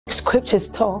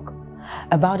scriptures talk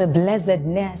about a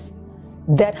blessedness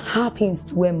that happens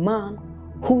to a man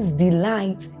whose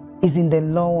delight is in the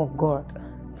law of God.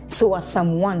 So as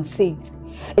Psalm 1 says,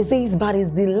 it says, but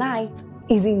his delight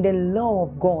is in the law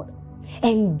of God,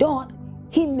 and doth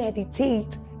he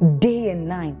meditate day and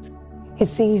night. He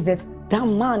says that that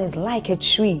man is like a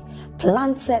tree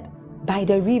planted by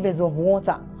the rivers of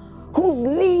water, whose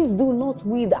leaves do not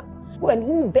wither, and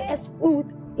who bears fruit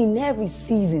in every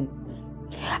season.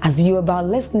 As you're about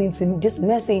listening to this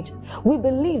message, we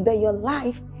believe that your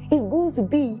life is going to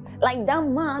be like that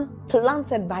man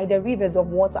planted by the rivers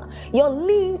of water. Your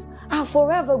leaves are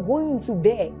forever going to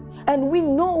bear. And we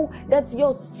know that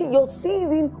your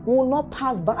season will not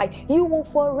pass by. You will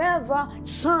forever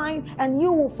shine and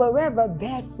you will forever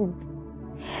bear fruit.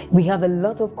 We have a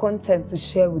lot of content to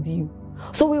share with you.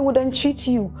 So we would entreat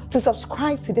you to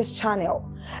subscribe to this channel,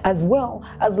 as well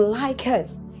as like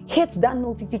us. Hit that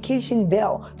notification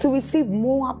bell to receive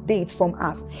more updates from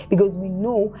us, because we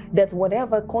know that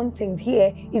whatever content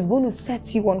here is going to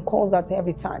set you on course at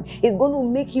every time. It's going to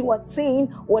make you attain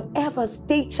whatever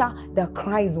stature that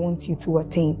Christ wants you to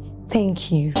attain. Thank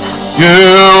you.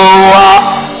 You are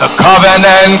the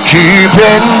covenant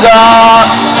keeping God.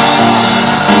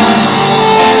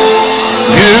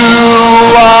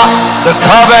 You are the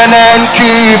covenant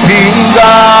keeping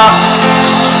God.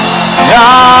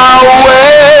 Yahweh.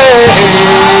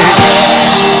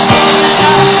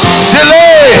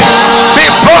 Delay be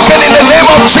broken in the name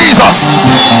of Jesus.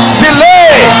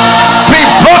 Delay be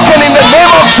broken in the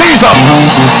name of Jesus.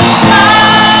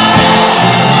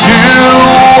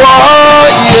 You are,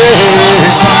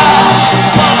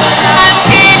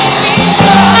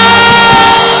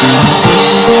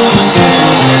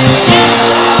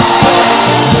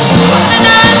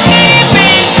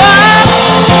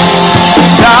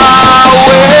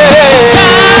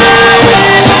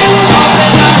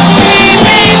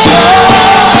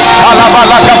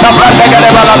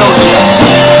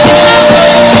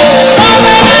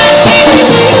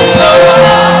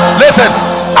 listen,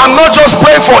 I'm not just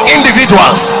praying for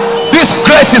individuals. This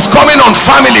grace is coming on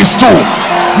families too.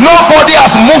 Nobody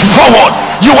has moved forward.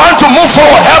 You want to move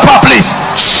forward? Help her, please.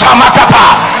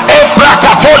 Shamakata,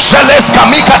 Ebrakato, Sheleska,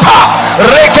 Mikata,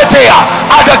 Reketea.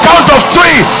 At the count of 3,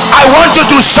 I want you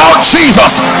to shout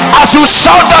Jesus. As you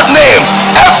shout that name,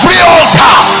 every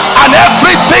altar and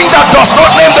everything that does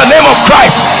not name the name of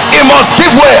Christ, it must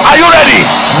give way. Are you ready?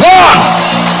 1,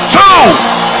 2,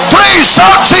 3.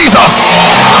 Shout Jesus.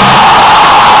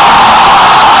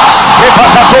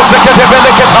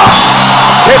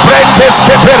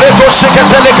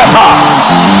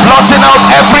 Blotting out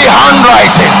every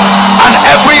handwriting and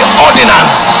every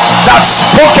ordinance that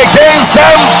spoke against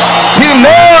them, he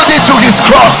nailed it to his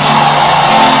cross.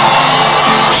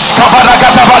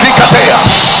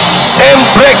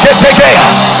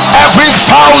 Every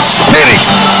foul spirit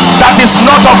that is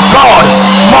not of God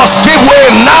must give way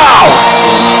now.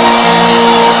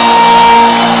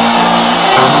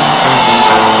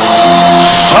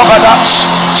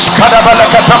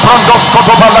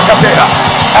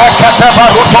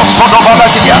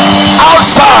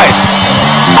 Outside,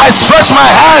 I stretch my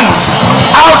hands.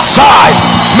 Outside,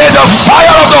 may the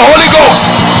fire of the Holy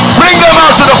Ghost bring them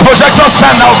out to the projector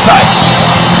stand outside.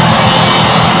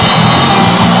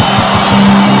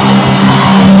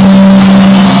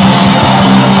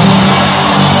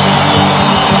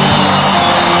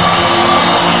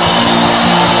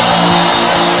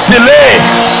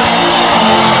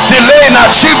 Delay in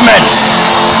achievements,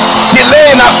 delay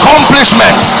in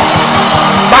accomplishments,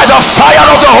 by the fire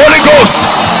of the Holy Ghost,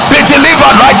 be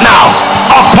delivered right now.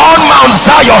 Upon Mount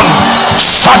Zion,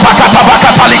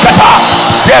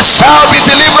 there shall be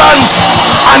deliverance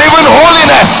and even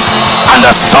holiness, and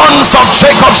the sons of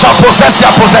Jacob shall possess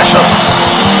their possessions.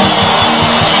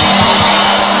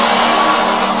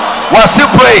 While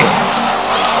still praying,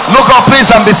 look up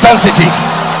please and be sensitive.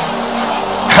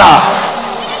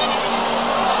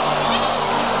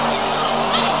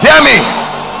 Hear me.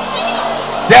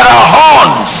 There are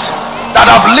horns that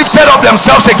have lifted up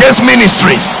themselves against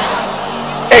ministries,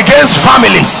 against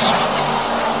families,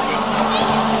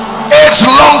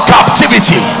 age-long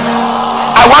captivity.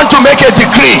 I want to make a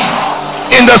decree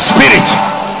in the spirit.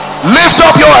 Lift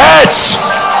up your heads,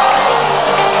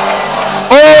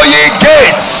 O ye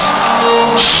gates,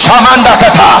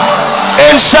 Shamandakata,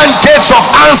 ancient gates of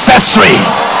ancestry,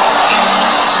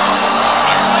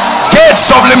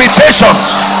 gates of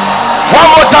limitations. One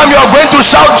more time, you are going to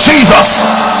shout Jesus.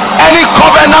 Any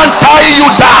covenant tying you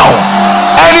down,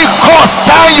 any curse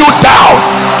tying you down,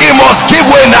 it must give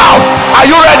way now. Are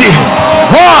you ready?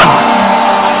 1,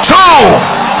 2,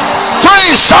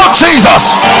 3. Shout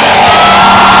Jesus.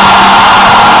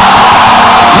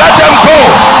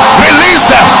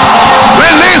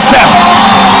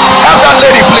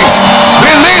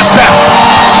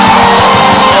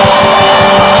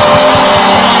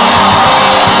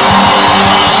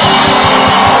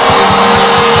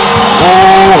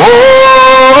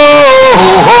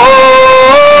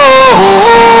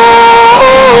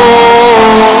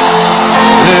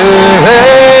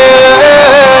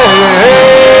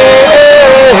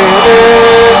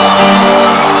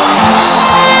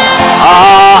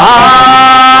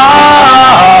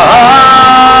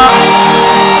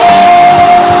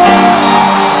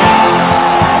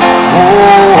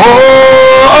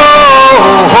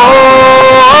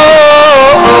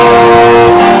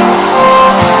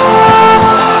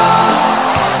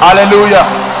 Hallelujah.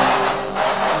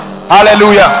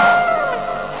 Hallelujah.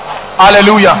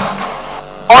 Hallelujah.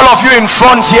 All of you in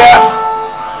front here,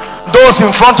 those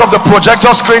in front of the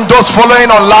projector screen, those following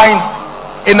online,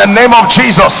 in the name of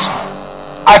Jesus,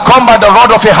 I come by the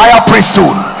rod of a higher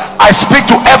priesthood. I speak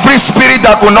to every spirit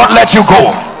that will not let you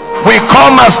go. We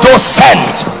come as those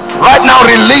sent. Right now,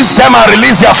 release them and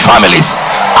release their families.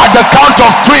 At the count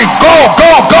of 3, go,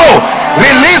 go, go.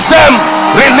 Release them,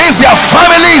 release their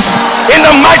families in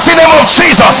the mighty name of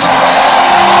Jesus.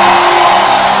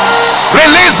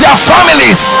 Release their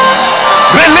families,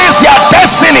 release their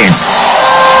destinies.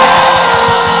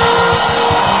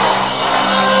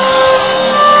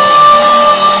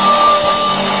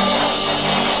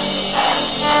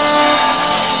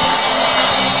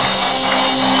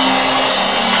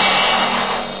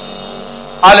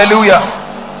 Hallelujah.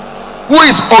 Who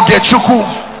is Ogechuku?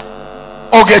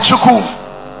 Ogechuku.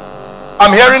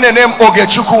 I'm hearing the name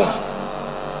Ogechuku.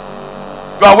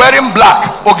 You are wearing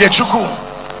black. Ogechuku.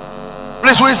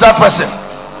 Please, who is that person?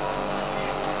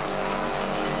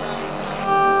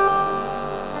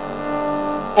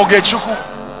 Ogechuku.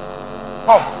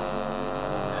 Come.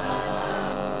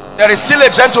 There is still a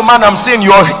gentleman I'm seeing.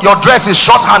 Your dress is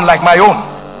shorthand like my own.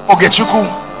 Ogechuku.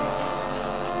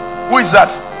 Who is that?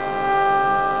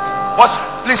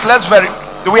 Please, let's verify.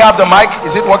 Do we have the mic?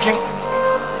 Is it working?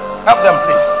 Help them,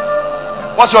 please.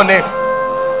 What's your name?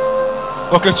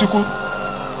 Ogechuku.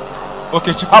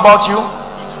 Ogechuku. How about you?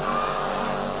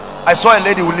 I saw a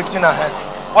lady who lifting her hand.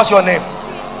 What's your name?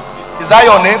 Is that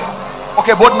your name?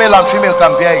 Okay, both male and female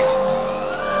can bear it.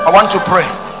 I want to pray.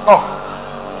 Come.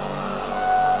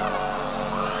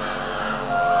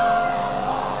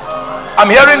 I'm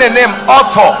hearing a name,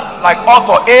 author, like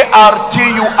author,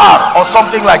 A-R-T-U-R or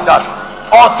something like that.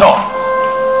 Author.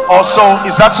 Also,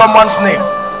 is that someone's name?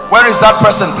 Where is that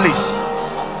person, please?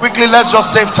 Quickly, let's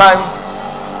just save time.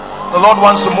 The Lord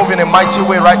wants to move in a mighty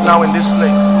way right now in this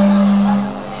place.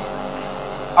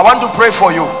 I want to pray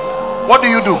for you. What do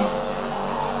you do?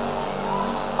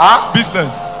 Huh?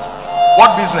 Business.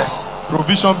 What business?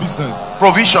 Provision business.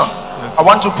 Provision. Yes, I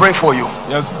want to pray for you.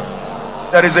 Yes, sir.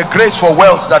 There is a grace for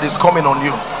wealth that is coming on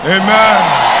you. Amen.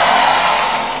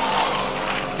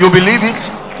 You believe it?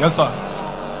 Yes, sir.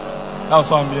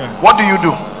 That's what I'm here. What do you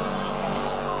do?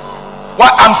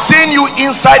 What I'm seeing you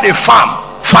inside a farm.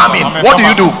 Farming. What do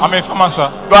you do? I'm a farmer, sir.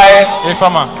 You are a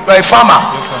farmer. You are a farmer.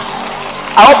 Yes, sir.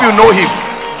 I hope you know him.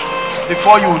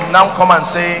 Before you now come and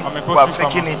say you are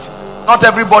faking it. Not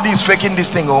everybody is faking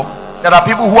this thing. Oh, there are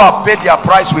people who have paid their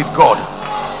price with God.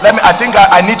 I think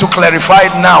I need to clarify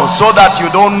it now so that you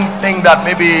don't think that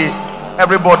maybe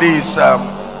everybody is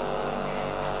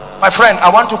my friend. I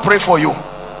want to pray for you.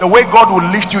 The way God will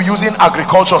lift you using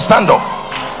agriculture, stand up.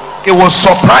 It will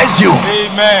surprise you.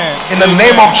 Amen. In the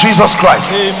name of Jesus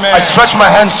Christ. Amen. I stretch my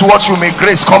hands towards you. May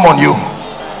grace come on you.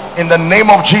 In the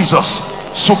name of Jesus.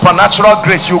 Supernatural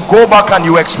grace. You go back and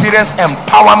you experience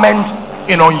empowerment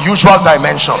in unusual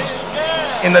dimensions.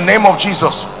 In the name of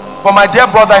Jesus. For my dear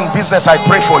brother in business, I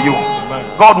pray for you. Amen.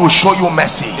 God will show you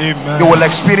mercy. Amen. You will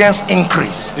experience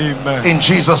increase. Amen. In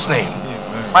Jesus' name.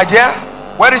 Amen. My dear,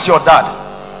 where is your dad?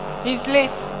 He's late.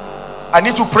 I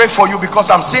need to pray for you because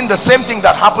I'm seeing the same thing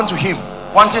that happened to him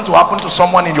wanting to happen to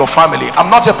someone in your family.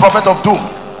 I'm not a prophet of doom.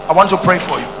 I want to pray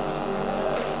for you.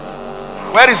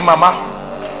 Where is Mama?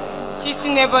 She's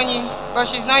in Ebony, but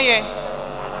she's not here.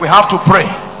 We have to pray.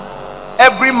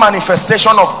 Every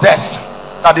manifestation of death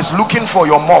that is looking for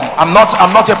your mom, I'm not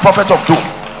a prophet of doom.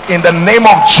 In the name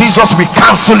of Jesus, we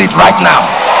cancel it right now.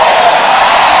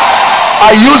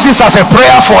 I use this as a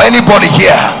prayer for anybody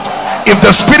here. If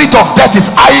the spirit of death is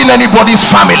eyeing anybody's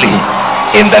family,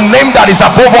 in the name that is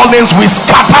above all names, we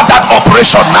scatter that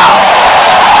operation now.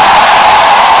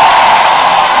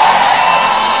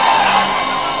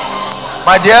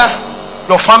 My dear,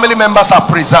 your family members are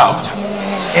preserved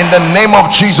in the name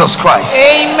of Jesus Christ.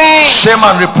 Amen. Shame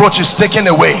and reproach is taken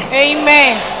away.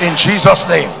 Amen. In Jesus'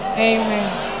 name. Amen.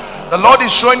 The Lord is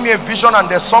showing me a vision, and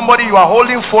there's somebody, you are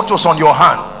holding photos on your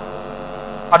hand.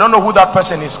 I don't know who that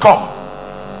person is. Come.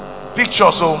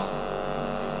 Picture. So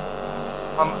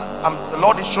the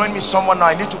Lord is showing me someone now.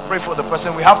 I need to pray for the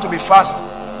person. We have to be fast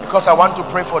because I want to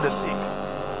pray for the sick.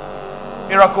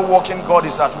 Miracle working God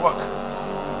is at work.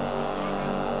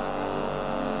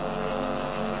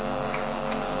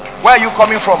 Where are you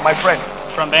coming from, my friend?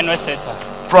 From Benue State, sir.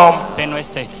 From Benue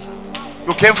State.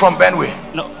 You came from Benue?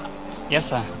 No. Yes,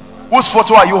 sir. Whose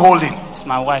photo are you holding? It's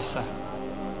my wife, sir.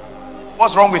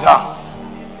 What's wrong with her?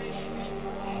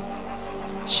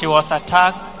 She was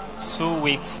attacked 2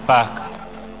 weeks back.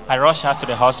 I rushed her to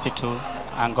the hospital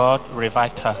and God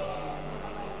revived her.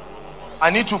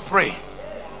 I need to pray.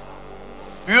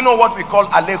 Do you know what we call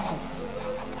aleku?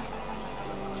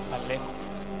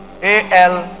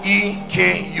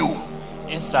 A-L-E-K-U.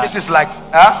 Yes, sir. This is like,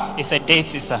 It's a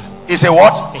deity, sir. it's a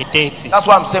what? A deity. That's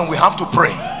why I'm saying we have to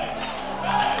pray.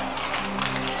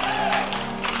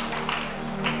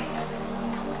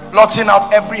 Blotting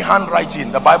out every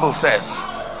handwriting, the Bible says,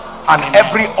 and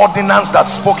every ordinance that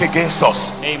spoke against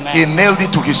us. Amen. He nailed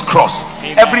it to his cross.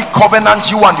 Amen. Every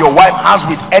covenant you and your wife has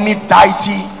with any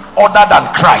deity other than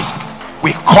Christ,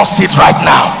 we curse it right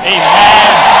now.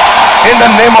 Amen. In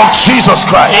the name of Jesus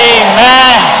Christ.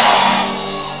 Amen.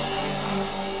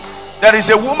 There is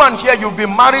a woman here, you've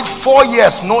been married 4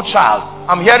 years, no child.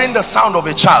 I'm hearing the sound of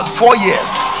a child. 4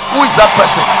 years. Who is that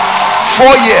person?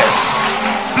 4 years.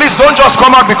 Please don't just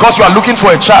come out because you are looking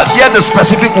for a child. Hear the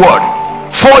specific word.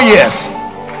 4 years.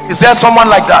 Is there someone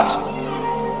like that?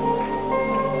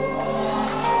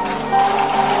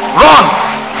 Run.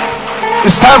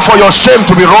 It's time for your shame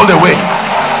to be rolled away.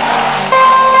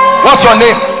 What's your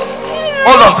name?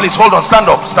 Hold on, please. Hold on. Stand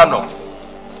up. Stand up.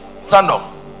 Stand up.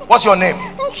 What's your name?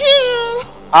 Nkiru.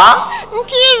 Huh?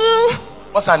 Nkiru.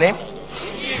 What's her name?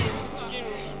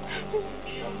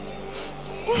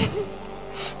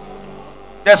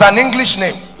 There's an English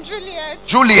name. Juliet.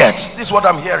 Juliet. This is what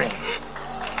I'm hearing.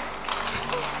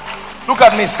 Look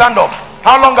at me. Stand up.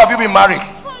 How long have you been married?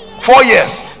 4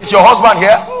 years. Is your husband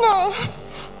here? No.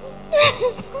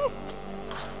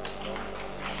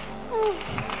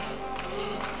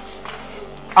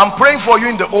 I'm praying for you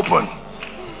in the open,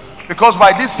 because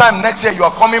by this time next year you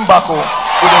are coming back home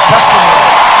with a testimony.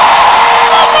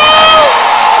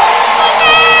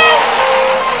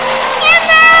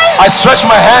 I stretch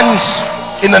my hands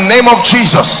in the name of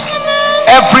Jesus.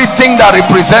 Everything that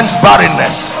represents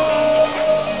barrenness,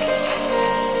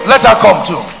 let her come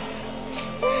too.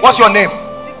 What's your name?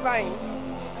 Divine.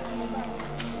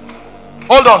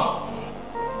 Hold on.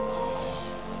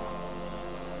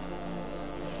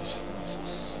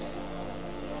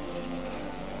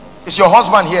 Is your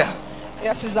husband here?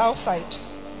 Yes, he's outside.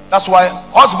 That's why,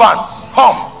 husband,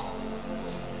 come.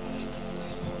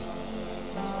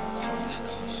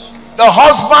 The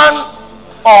husband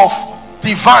of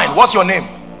Divine. What's your name?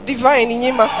 Divine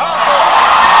Inyima.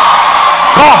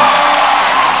 Come.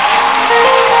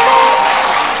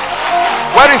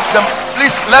 Where is the,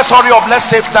 please, let's hurry up, let's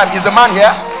save time. Is the man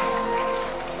here?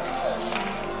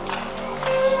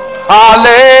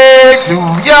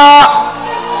 Hallelujah.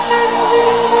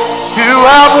 You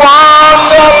have won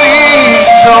the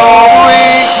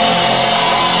victory.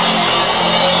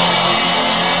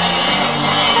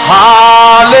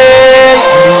 Hallelujah.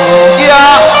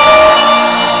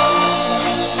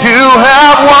 You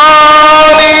have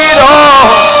won it all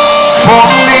for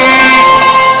me.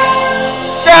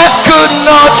 Death could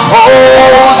not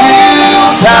hold you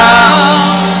down.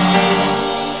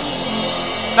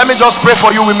 Let me just pray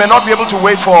for you. We may not be able to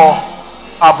wait for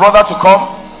our brother to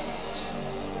come.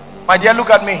 My dear, look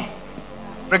at me.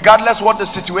 Regardless what the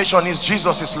situation is,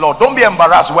 Jesus is Lord. Don't be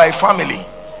embarrassed. We're a family.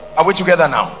 Are we together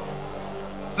now?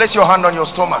 Place your hand on your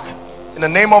stomach. In the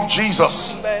name of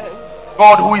Jesus. Amen.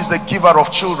 God, who is the giver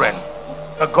of children,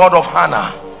 the God of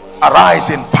Hannah, arise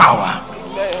in power.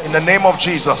 Amen. In the name of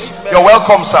Jesus. Amen. You're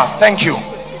welcome, sir. Thank you.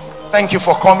 Thank you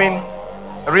for coming.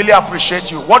 I really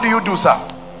appreciate you. What do you do, sir?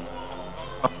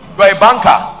 You are a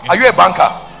banker. Yes. Are you a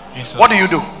banker? Yes, sir. What do you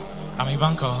do? I'm a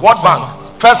banker. What bank?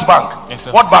 First bank. Yes,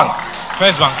 sir. What bank?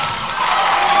 First bank.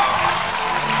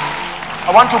 I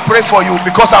want to pray for you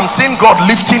because I'm seeing God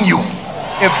lifting you.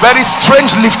 A very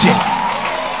strange lifting.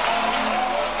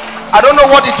 I don't know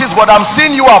what it is, but I'm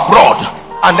seeing you abroad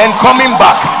and then coming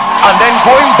back and then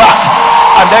going back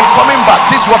and then coming back.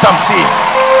 This is what I'm seeing.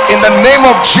 In the name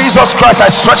of Jesus Christ, I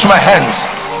stretch my hands.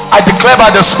 I declare by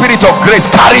the Spirit of grace,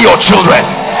 carry your children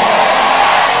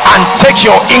and take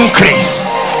your increase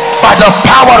by the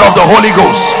power of the Holy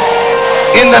Ghost.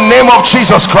 In the name of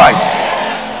Jesus Christ.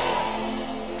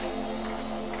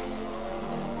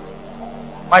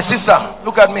 My sister,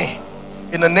 look at me.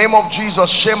 In the name of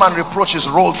Jesus, shame and reproach is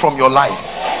rolled from your life.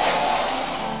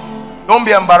 Don't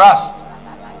be embarrassed.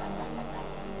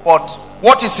 But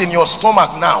what is in your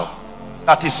stomach now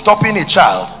that is stopping a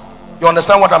child? You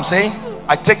understand what I'm saying?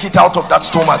 I take it out of that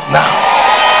stomach now.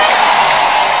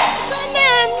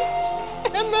 Amen.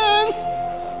 Amen.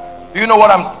 Do you know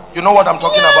what I'm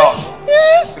talking about?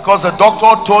 Yes. Because the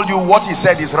doctor told you what he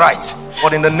said is right.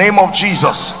 But in the name of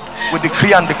Jesus, we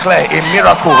decree and declare a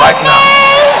miracle right now.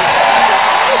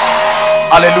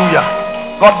 Hallelujah.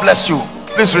 God bless you.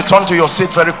 Please return to your seat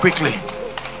very quickly.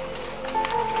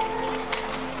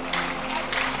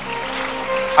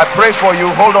 I pray for you.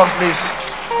 Hold on, please.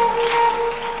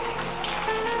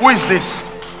 Who is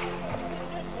this?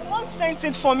 Mom sent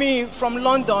sent it for me from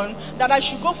London that I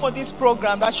should go for this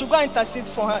program, that I should go and intercede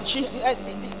for her.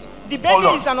 The baby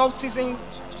is an autism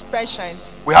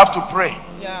patient. We have to pray.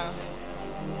 Yeah.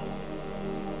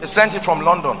 They sent it from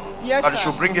London. Yes, that you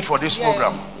should bring it for this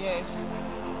program. Yes.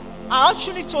 I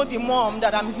actually told the mom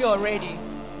that I'm here already.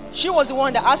 She was the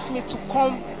one that asked me to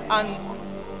come and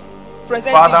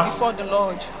present Father, it before the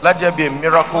Lord. Let there be a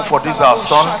miracle for this our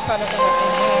son.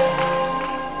 Amen.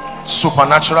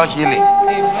 Supernatural healing.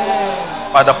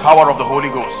 Amen. By the power of the Holy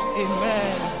Ghost.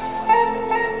 Amen.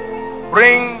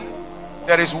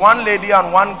 There is one lady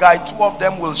and one guy. Two of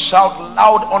them will shout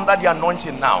loud under the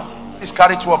anointing now. Please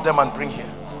carry two of them and bring here.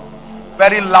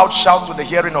 Very loud shout to the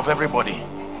hearing of everybody.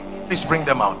 Please bring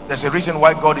them out. There's a reason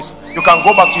why God is. You can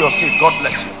go back to your seat. God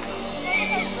bless you.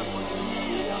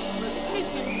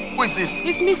 Who is this?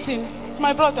 He's missing. It's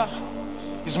my brother.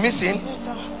 He's missing? Yes,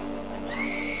 sir.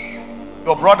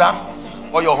 Your brother? Yes, sir.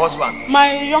 Or your husband?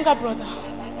 My younger brother.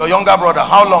 Your younger brother.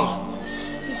 How long?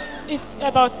 It's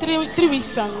about three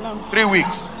weeks now. 3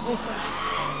 weeks. Yes, sir.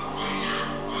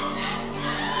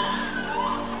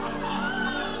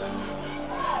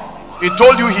 He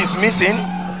told you he's missing?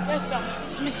 Yes, sir.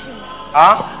 He's missing.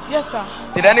 Huh? Yes, sir.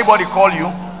 Did anybody call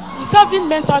you? He's having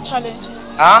mental challenges.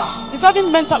 Huh? He's having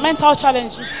mental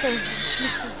challenges, so he's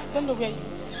missing. I don't know where he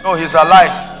is. No, he's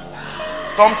alive.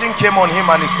 Something came on him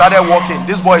and he started walking.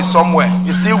 This boy is somewhere.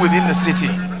 He's still within the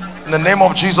city. In the name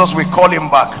of Jesus, we call him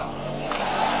back.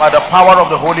 By the power of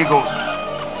the Holy Ghost.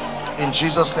 In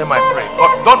Jesus' name I pray.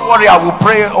 God, don't worry, I will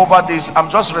pray over this. I'm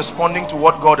just responding to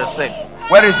what God has said.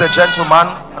 Where is the gentleman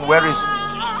and where is...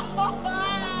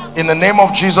 In the name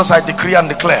of Jesus, I decree and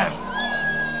declare,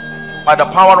 by the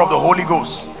power of the Holy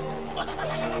Ghost,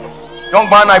 young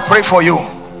man, I pray for you.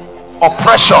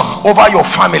 Oppression over your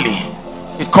family,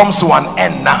 it comes to an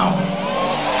end now.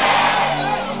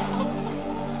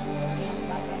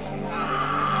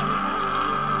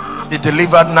 Be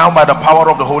delivered now by the power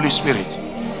of the Holy Spirit.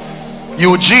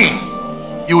 Eugene,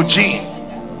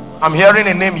 I'm hearing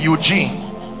a name, Eugene,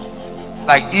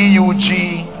 like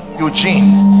E-U-G,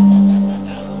 Eugene.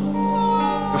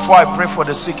 Before I pray for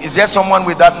the sick, is there someone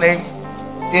with that name?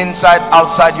 Inside,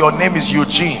 outside, your name is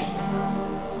Eugene.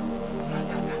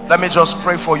 Let me just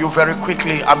pray for you very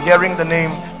quickly. I'm hearing the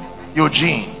name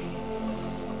Eugene.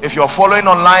 If you're following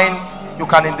online, you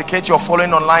can indicate you're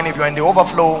following online. If you're in the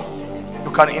overflow,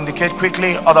 you can indicate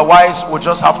quickly. Otherwise, we'll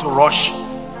just have to rush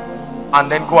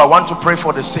and then go. I want to pray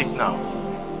for the sick now.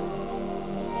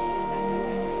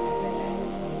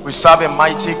 We serve a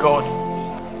mighty God.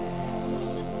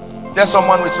 There's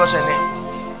someone with such a name.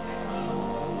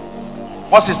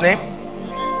 What's his name?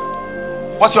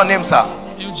 What's your name, sir?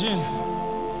 Eugene.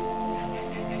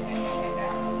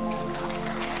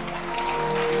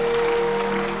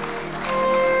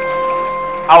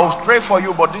 I will pray for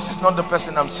you, but this is not the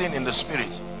person I'm seeing in the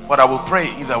spirit. But I will pray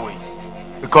either way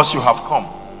because you have come.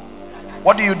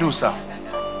 What do you do, sir?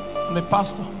 I'm a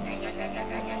pastor.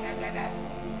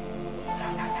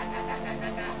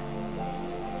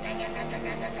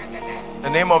 In the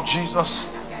name of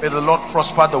Jesus, may the Lord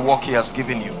prosper the work he has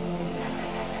given you.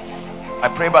 I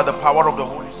pray by the power of the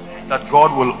Holy Spirit that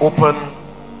God will open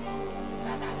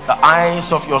the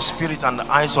eyes of your spirit and the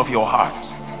eyes of your heart,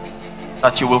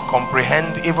 that you will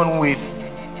comprehend even with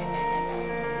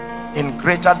in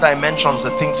greater dimensions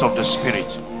the things of the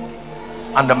spirit,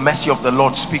 and the mercy of the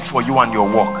Lord speak for you and your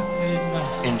walk.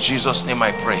 Amen. In Jesus' name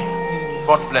I pray.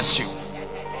 God bless you.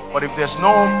 But if there's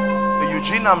no the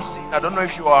Eugene I'm seeing, I don't know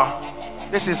if you are,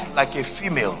 this is like a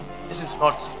female. This is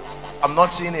not, I'm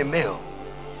not seeing a male,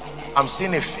 I'm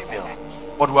seeing a female.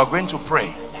 But we are going to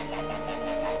pray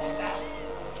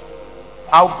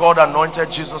how God anointed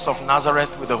Jesus of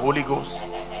Nazareth with the Holy Ghost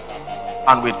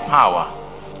and with power.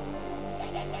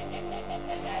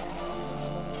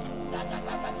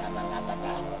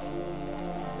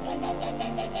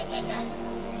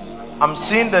 I'm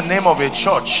seeing the name of a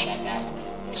church.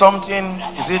 Something,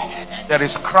 is it, there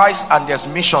is Christ and there's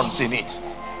missions in it.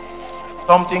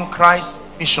 Something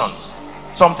Christ, missions.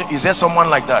 Something, is there someone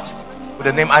like that with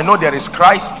the name? I know there is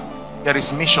Christ, there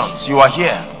is missions. You are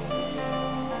here.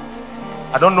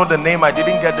 I don't know the name. I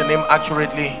didn't get the name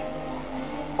accurately,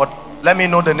 but let me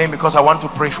know the name because I want to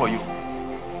pray for you.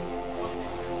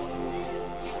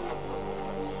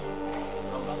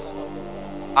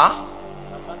 Huh?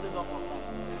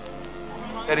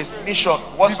 There is mission.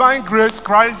 What's Divine Grace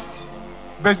Christ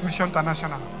Based Mission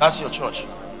International. That's your church.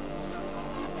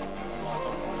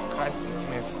 Christ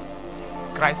Intimacy.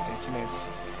 Christ Intimacy.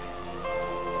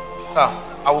 Sir,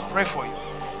 I will pray for you.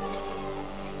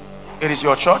 It is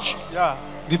your church? Yeah.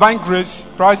 Divine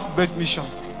Grace Christ Based Mission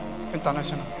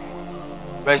International.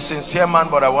 You're a sincere man,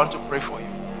 but I want to pray for you.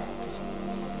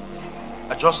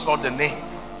 I just saw the name.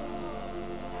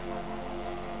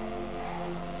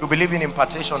 You believe in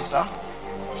impartation, sir?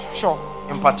 Sure.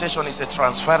 Impartation is a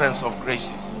transference of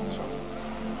graces.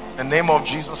 In the name of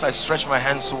Jesus, I stretch my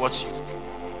hands towards you.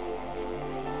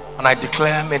 And I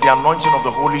declare, may the anointing of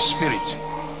the Holy Spirit,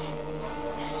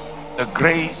 the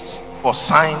grace for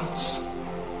signs,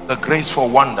 the grace for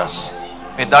wonders,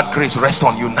 may that grace rest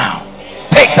on you now.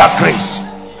 Take that grace.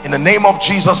 In the name of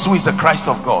Jesus, who is the Christ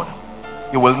of God,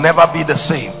 you will never be the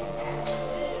same.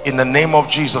 In the name of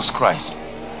Jesus Christ.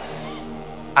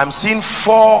 I'm seeing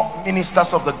 4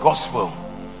 ministers of the gospel.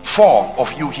 4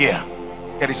 of you here.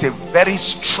 There is a very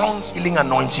strong healing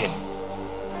anointing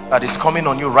that is coming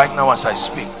on you right now as I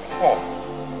speak. 4.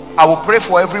 I will pray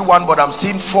for everyone, but I'm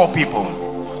seeing 4 people.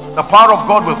 The power of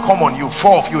God will come on you.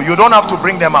 4 of you. You don't have to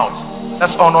bring them out.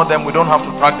 Let's honor them. We don't have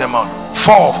to drag them out.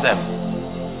 4 of them.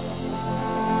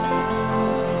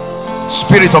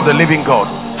 Spirit of the living God,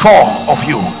 4 of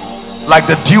you, like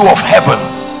the dew of heaven,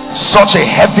 such a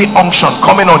heavy unction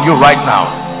coming on you right now.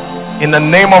 In the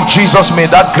name of Jesus, may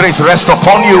that grace rest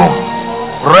upon you,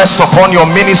 rest upon your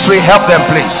ministry. Help them,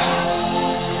 please.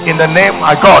 In the name,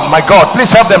 my God,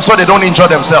 please help them so they don't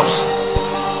injure themselves.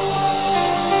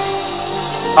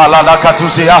 Help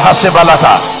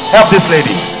this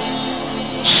lady.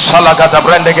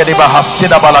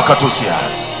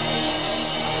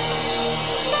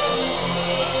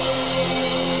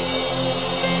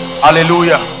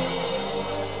 Hallelujah.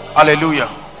 Hallelujah.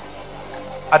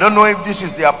 I don't know if this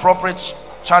is the appropriate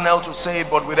channel to say it,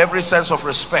 but with every sense of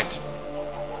respect,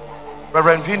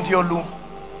 Reverend Vindiolu,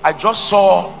 I just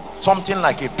saw something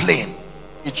like a plane.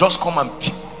 It just come and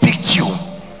picked you,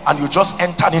 and you just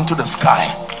entered into the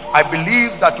sky. I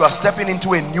believe that you are stepping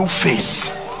into a new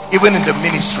phase, even in the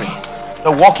ministry,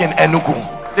 the walk in Enugu.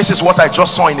 This is what I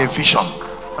just saw in a vision.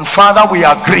 And Father, we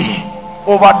agree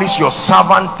over this your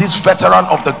servant, this veteran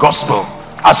of the gospel.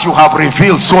 As you have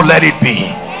revealed, so let it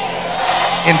be.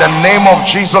 In the name of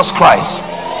Jesus Christ,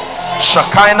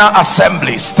 Shekinah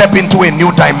assembly, step into a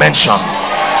new dimension,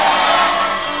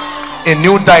 a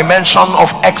new dimension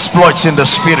of exploits in the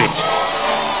spirit.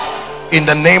 In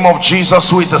the name of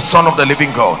Jesus, who is the Son of the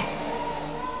living God.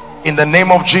 In the name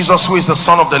of Jesus, who is the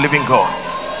Son of the living God.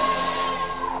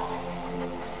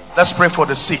 Let's pray for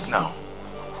the sick now.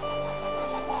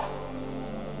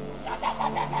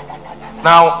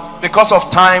 Now, because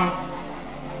of time,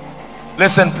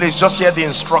 listen please, just hear the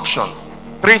instruction.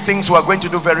 3 things we are going to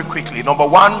do very quickly. Number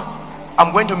 1,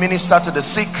 I'm going to minister to the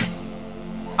sick.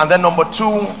 And then number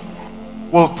 2,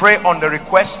 we'll pray on the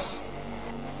requests.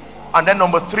 And then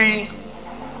number 3,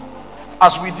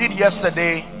 as we did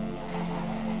yesterday,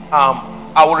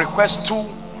 I will request 2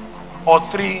 or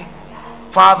 3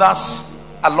 fathers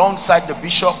alongside the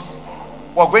bishop.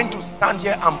 We're going to stand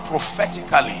here and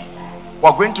prophetically,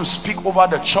 we're going to speak over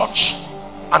the church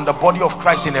and the body of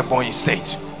Christ in Ebonyi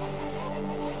State.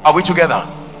 Are we together?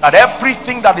 That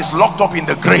everything that is locked up in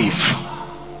the grave,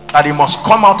 that it must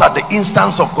come out at the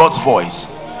instance of God's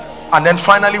voice. And then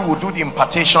finally we'll do the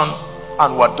impartation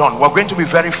and we're done. We're going to be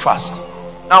very fast.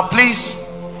 Now please,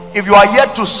 if you are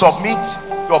yet to submit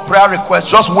your prayer request,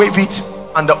 just wave it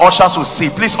and the ushers will see.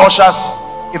 Please, ushers,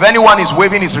 if anyone is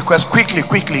waving his request, quickly,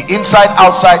 inside,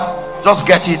 outside, just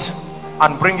get it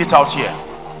and bring it out here.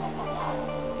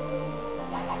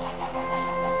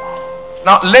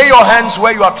 Now lay your hands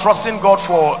where you are trusting God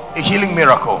for a healing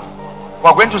miracle.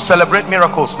 We're going to celebrate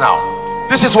miracles now.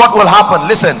 This is what will happen.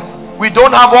 Listen, we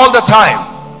don't have all the time,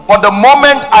 but the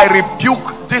moment I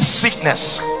rebuke this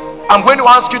sickness, I'm going to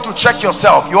ask you to check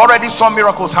yourself. You already saw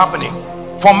miracles happening.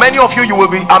 For many of you, you will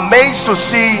be amazed to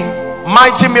see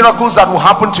mighty miracles that will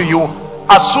happen to you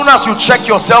as soon as you check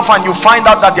yourself and you find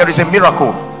out that there is a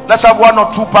miracle. Let's have 1 or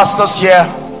 2 pastors here.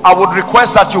 I would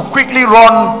request that you quickly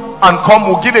run and come.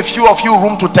 We'll give a few of you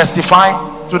room to testify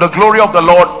to the glory of the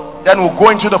Lord. Then we'll go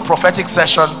into the prophetic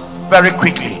session very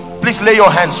quickly. Please lay your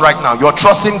hands right now. You're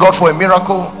trusting God for a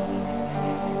miracle.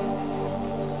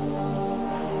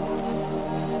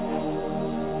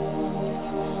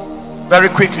 Very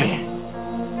quickly.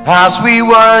 As we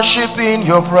worship in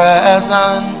your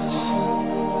presence,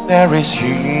 there is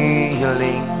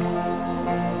healing.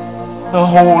 The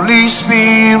Holy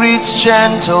Spirit's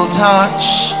gentle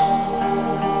touch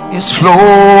is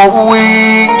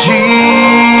flowing.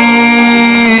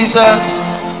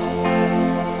 Jesus,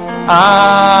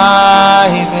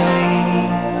 I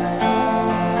believe.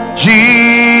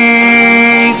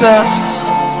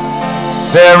 Jesus,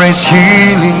 there is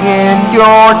healing in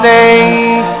your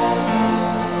name.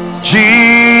 Jesus,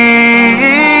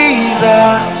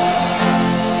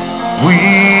 we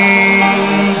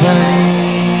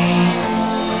believe.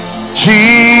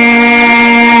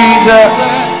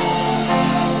 Jesus.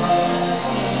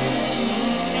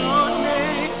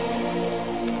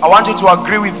 I want you to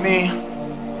agree with me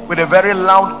with a very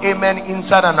loud amen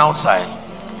inside and outside.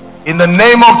 In the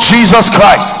name of Jesus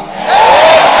Christ.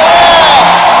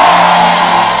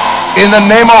 In the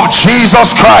name of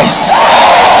Jesus Christ.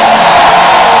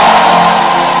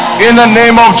 In the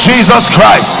name of Jesus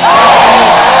Christ.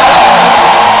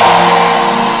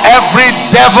 Every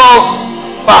devil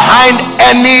behind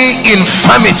any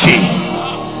infirmity,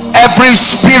 every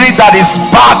spirit that is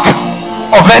back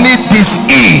of any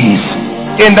disease,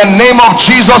 in the name of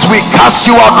Jesus, we cast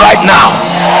you out right now.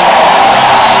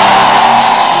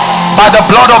 By the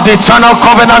blood of the eternal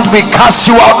covenant, we cast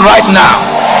you out right now.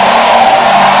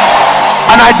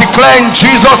 And I declare in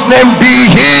Jesus' name, be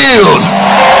healed.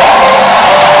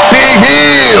 Be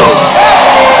healed.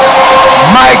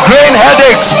 Migraine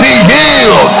headaches, be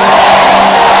healed.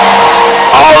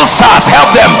 Ulcers, help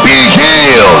them, be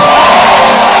healed.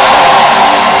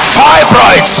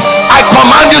 Fibroids, I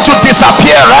command you to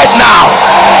disappear right now.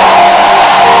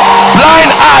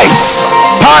 Blind eyes,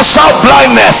 partial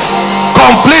blindness,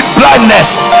 complete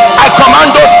blindness, I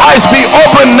command those eyes be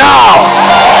open now.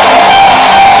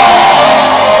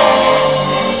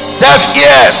 Deaf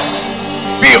ears,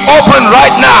 be open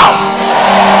right now.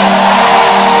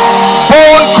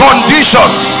 Bone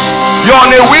conditions, you're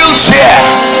on a wheelchair,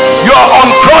 you're on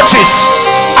crutches.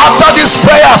 After this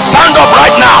prayer, stand up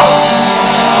right now.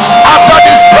 After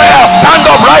this prayer, stand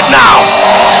up right now.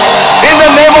 In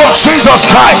the name of Jesus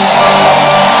Christ.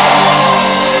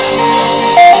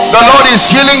 The Lord is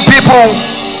healing people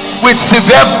with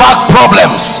severe back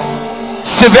problems.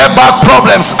 Severe back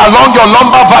problems along your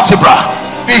lumbar vertebra.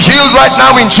 Be healed right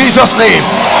now in Jesus' name.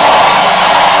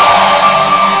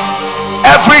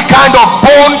 Every kind of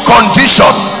bone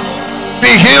condition,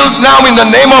 be healed now in the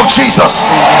name of Jesus.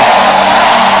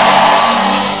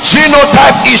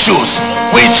 Genotype issues,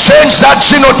 we change that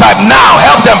genotype now.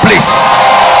 Help them, please.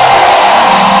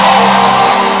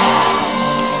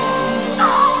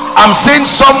 I'm seeing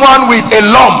someone with a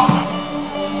lump.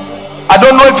 I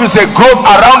don't know if it's a growth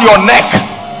around your neck.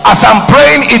 As I'm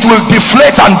praying, it will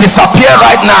deflate and disappear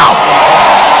right now.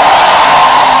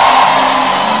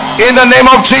 In the name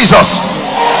of Jesus.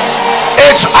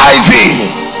 HIV,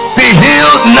 be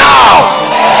healed now.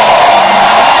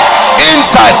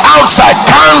 Inside, outside,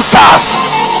 cancers,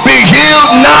 be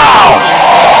healed now.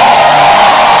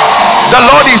 The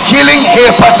Lord is healing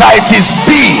hepatitis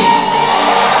B.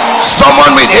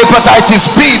 Someone with hepatitis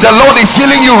B, the Lord is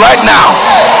healing you right now.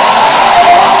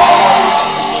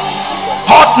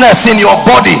 Hotness in your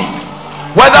body,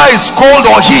 whether it's cold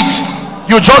or heat,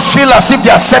 you just feel as if they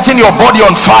are setting your body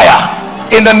on fire.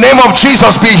 In the name of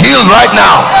Jesus, be healed right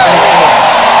now.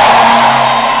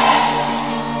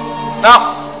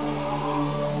 Now,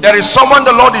 there is someone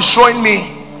the Lord is showing me.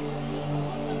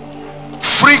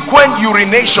 Frequent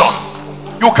urination.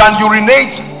 You can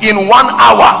urinate in 1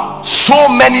 hour so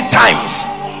many times.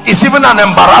 It's even an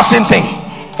embarrassing thing.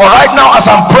 But right now, as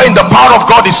I'm praying, the power of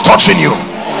God is touching you.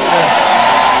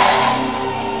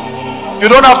 You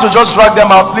don't have to just drag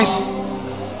them out. Please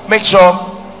make sure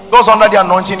those under the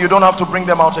anointing, you don't have to bring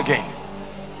them out again.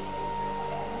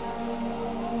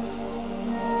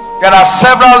 There are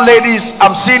several ladies.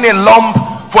 I'm seeing a lump.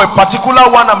 For a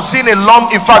particular one, I'm seeing a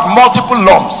lump. In fact, multiple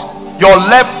lumps.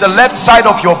 The left side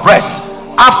of your breast.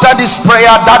 After this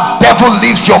prayer, that devil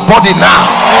leaves your body now.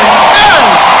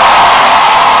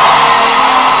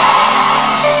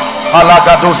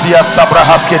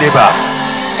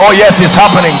 Oh yes, it's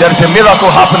happening. There is a miracle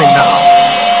happening now.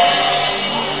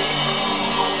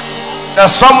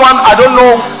 There's someone, I don't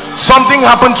know, something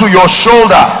happened to your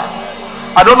shoulder.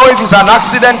 I don't know if it's an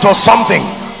accident or something,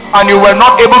 and you were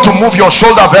not able to move your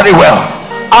shoulder very well.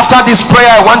 After this prayer,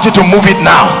 I want you to move it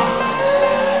now.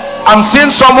 I'm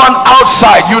seeing someone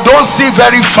outside. You don't see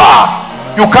very far.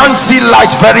 You can't see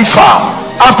light very far.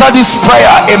 After this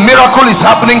prayer, a miracle is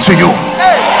happening to you.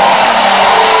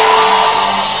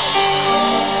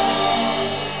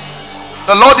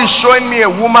 The Lord is showing me a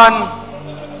woman.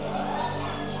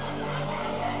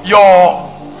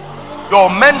 Your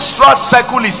menstrual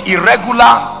cycle is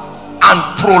irregular and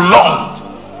prolonged.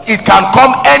 It can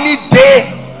come any day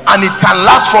and it can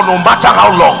last for no matter how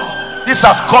long. This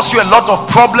has caused you a lot of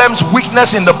problems,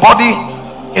 weakness in the body.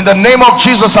 In the name of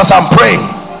Jesus, as I'm praying,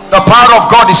 the power of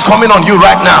God is coming on you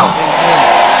right now.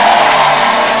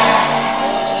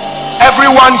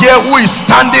 Everyone here who is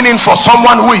standing in for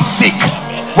someone who is sick,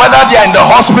 whether they are in the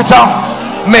hospital,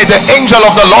 may the angel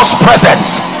of the Lord's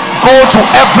presence go to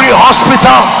every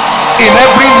hospital in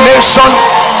every nation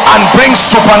and bring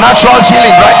supernatural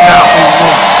healing right now.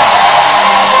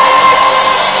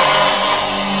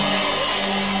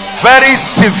 Very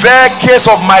severe case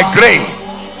of migraine.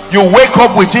 You wake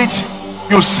up with it,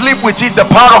 you sleep with it. The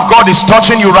power of God is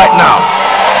touching you right now.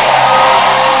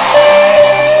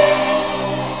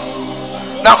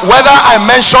 Now, whether I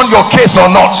mention your case or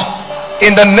not,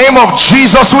 in the name of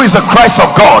Jesus, who is the Christ of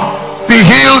God, be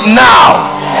healed now.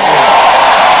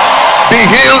 Be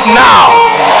healed now.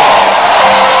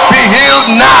 Be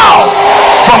healed now.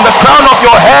 From the crown of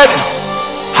your head,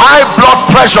 high blood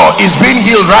pressure is being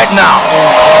healed right now.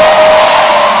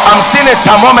 I'm seeing a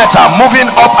thermometer moving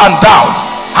up and down.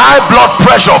 High blood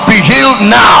pressure, be healed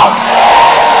now.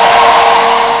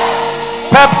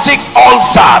 Peptic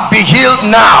ulcer, be healed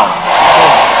now.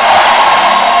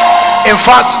 In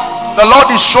fact, the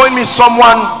Lord is showing me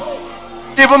someone,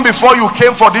 even before you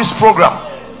came for this program,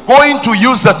 going to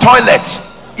use the toilet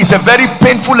is a very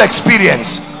painful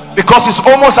experience, because it's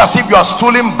almost as if you are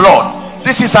stooling blood.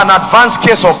 This is an advanced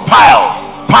case of pile.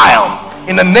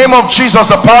 In the name of Jesus,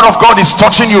 the power of God is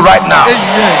touching you right now.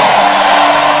 Amen.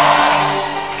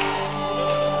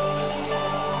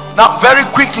 Now, very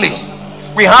quickly,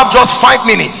 we have just 5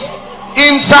 minutes.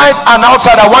 Inside and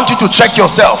outside, I want you to check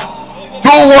yourself.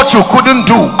 Do what you couldn't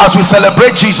do as we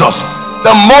celebrate Jesus.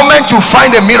 The moment you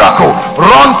find a miracle,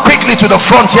 run quickly to the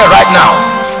front here right now.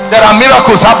 There are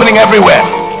miracles happening everywhere.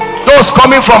 Those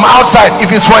coming from outside,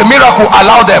 if it's for a miracle,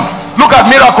 allow them. Look at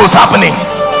miracles happening.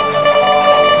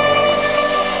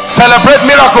 Celebrate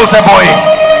miracles, boy.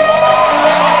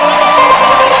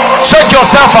 Check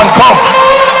yourself and come.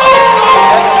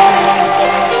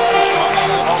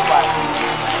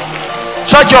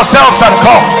 Check yourselves and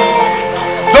come.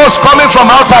 Those coming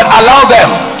from outside, allow them.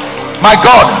 My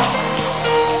God,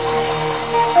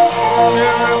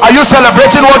 are you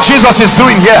celebrating what Jesus is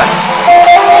doing here?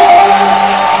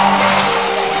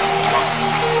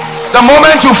 The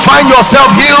moment you find yourself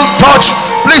healed, touch,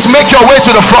 please make your way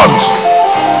to the front.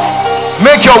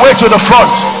 Make your way to the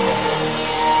front.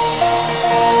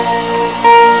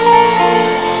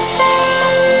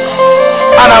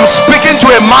 And I'm speaking to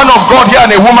a man of God here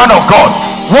and a woman of God.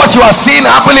 What you are seeing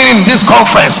happening in this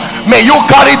conference, may you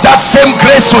carry that same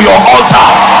grace to your altar.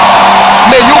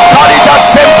 May you carry that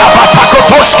same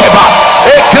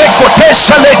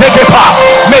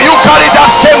may you carry that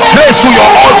same grace to your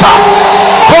altar.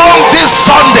 Come this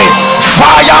Sunday,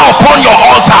 fire upon your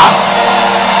altar.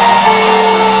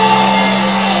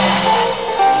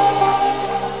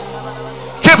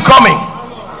 Keep coming.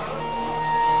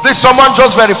 Please, someone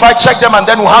just verify, check them, and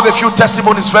then we'll have a few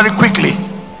testimonies very quickly.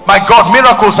 My God,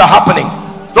 miracles are happening.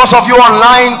 Those of you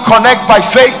online, connect by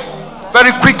faith.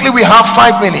 Very quickly, we have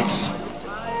 5 minutes.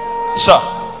 Sir,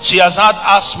 she has had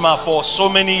asthma for so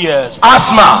many years.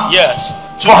 Asthma? Yes.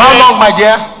 For how long, my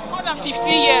dear? More than 15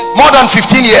 years. More than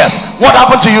 15 years. What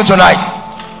happened to you tonight?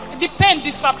 The pain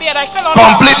disappeared. I fell on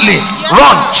completely. Yes.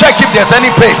 Run, check if there's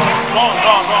any pain. Run.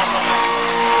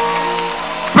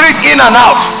 Breathe in and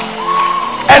out.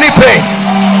 Any pain?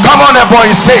 Come on, boy,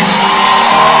 it's safe.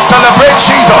 Celebrate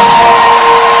Jesus.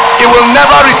 It will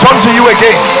never return to you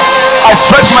again. I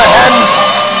stretch my hands.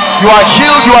 You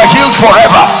are healed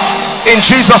forever. In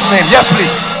Jesus' name. Yes,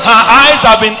 please. Her eyes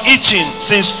have been itching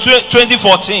since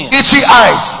 2014. Itchy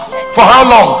eyes. For how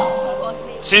long?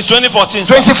 Since 2014.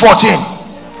 2014.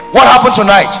 What happened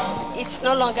tonight? It's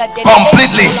no longer dead.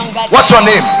 Completely. What's your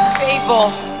name?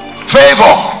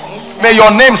 Favor. May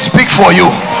your name speak for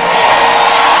you.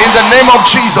 In the name of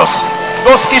Jesus.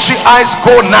 Those itchy eyes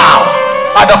go now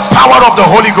by the power of the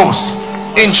Holy Ghost.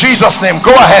 In Jesus' name.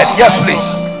 Go ahead. Yes,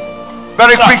 please.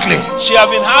 Very quickly. She has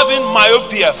been having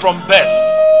myopia from birth.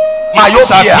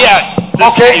 Myopia.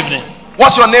 This evening.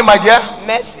 What's your name, my dear?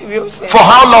 Mercy Wilson. For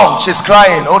how long? She's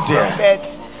crying. Oh dear.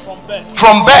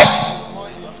 From birth.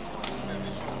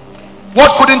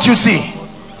 What couldn't you see?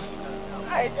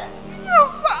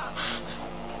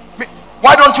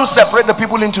 Why don't you separate the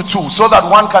people into two, so that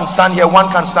one can stand here,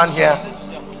 one can stand here?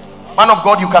 Man of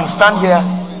God, you can stand here,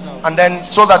 and then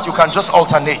so that you can just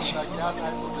alternate.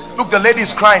 Look, the lady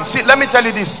is crying. See, let me tell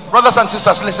you this, brothers and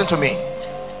sisters, listen to me.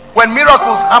 When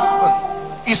miracles happen,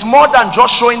 it's more than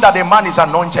just showing that a man is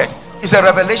anointed. It's a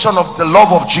revelation of the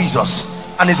love of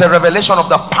Jesus, and it's a revelation of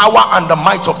the power and the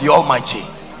might of the Almighty.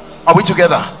 Are we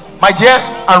together, my dear?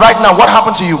 And right now, what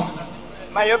happened to you?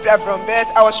 Myopia from birth.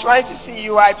 I was trying to see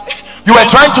you. You were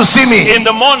trying to see me in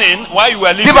the morning while you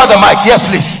were leaving. Give her the mic. Yes,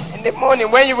 please. In the morning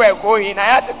when you were going,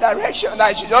 I had the direction that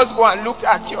I should just go and look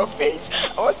at your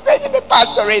face. I was begging the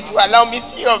pastorate to allow me to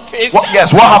see your face.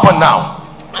 Yes, what happened now?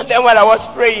 And then when I was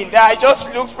praying, I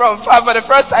just looked from far. For the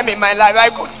first time in my life,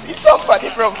 I could see somebody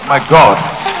from far. My God.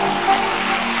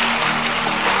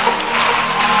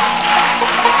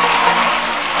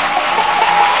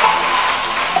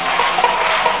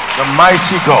 The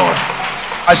Mighty God.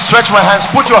 I stretch my hands.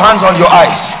 Put your hands on your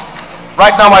eyes.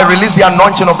 Right now I release the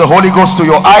anointing of the Holy Ghost to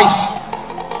your eyes.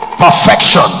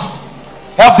 Perfection.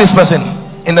 Help this person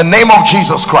in the name of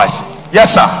Jesus Christ.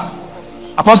 Yes, sir.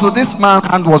 Apostle, this man's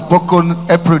hand was broken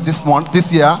April this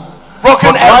year.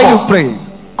 Broken elbow. While you pray,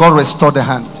 God restored the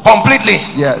hand completely.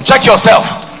 Yes. Check yourself.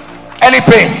 Any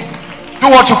pain,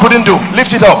 do what you couldn't do.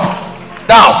 Lift it up,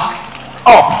 down,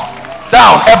 up,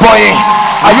 down. Eboy,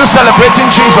 are you celebrating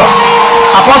Jesus?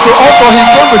 Apostle, also he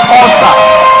came with ulcer.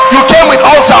 You came with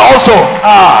ulcer also.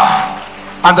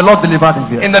 And the Lord delivered him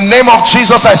here. In the name of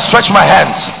Jesus, I stretch my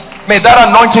hands. May that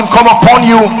anointing come upon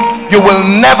you. You will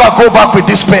never go back with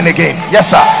this pain again.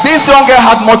 Yes, sir. This young girl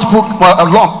had multiple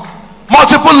lumps.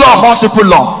 Multiple lumps. Multiple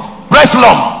lumps. Breast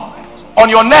lump on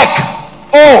your neck.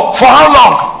 Oh, for how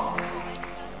long?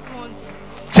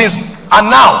 Since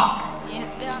and now.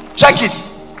 Check it.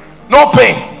 No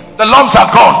pain. The lumps are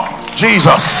gone.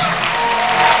 Jesus.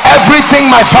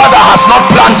 Everything my Father has not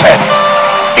planted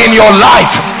in your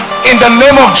life, in the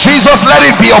name of Jesus, let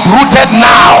it be uprooted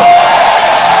now.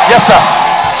 Yes, sir.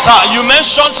 Sir, you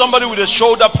mentioned somebody with a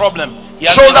shoulder problem.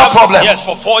 Shoulder problem? Yes,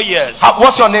 for 4 years.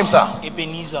 What's your name, sir?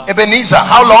 Ebenezer. Ebenezer.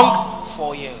 How long?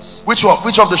 4 years. Which one?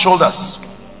 Which of the shoulders?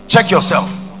 Check yourself.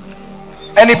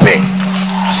 Any pain?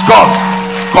 It's gone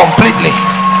completely.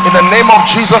 In the name of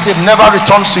Jesus, it never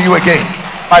returns to you again.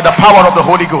 By the power of the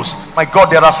Holy Ghost. My God,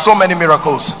 there are so many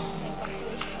miracles.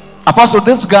 Apostle,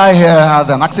 this guy here had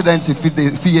an accident a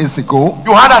few years ago.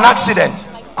 You had an accident?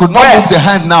 Could not move the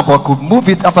hand now, but could move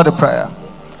it after the prayer.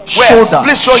 Where? Shoulder.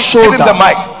 Please show shoulder. Give him the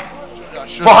mic.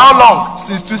 For how long?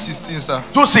 Since 2016, sir.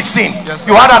 2016. Yes,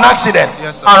 sir. You had an accident.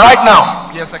 Yes, sir. And right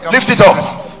now, yes, I can lift it up.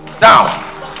 Down,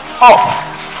 up,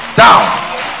 down,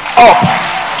 up,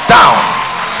 down.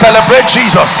 Celebrate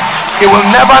Jesus. It will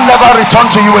never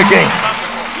return to you again.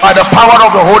 By the power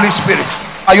of the Holy Spirit.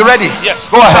 Are you ready? Yes.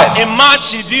 Go ahead. In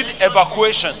March, he did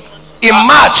evacuation. In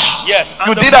March? Yes.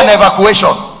 You did an evacuation.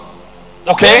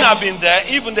 Okay. Pain had been there.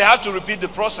 Even they had to repeat the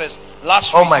process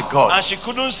last week. Oh my God. And she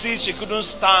couldn't see. She couldn't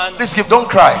stand. Please don't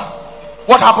cry.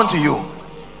 What happened to you?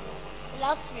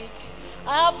 Last week,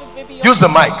 I have a baby. Use the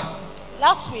mic.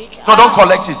 Last week. No, don't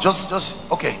collect it.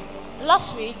 Just okay.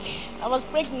 Last week, I was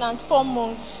pregnant 4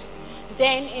 months.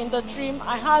 Then in the dream,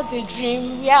 I had a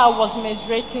dream where I was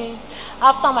menstruating.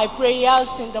 After my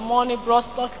prayers in the morning, blood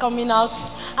started coming out.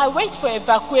 I went for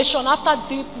evacuation. After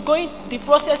going the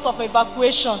process of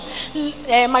evacuation,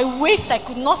 my waist, I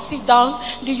could not sit down.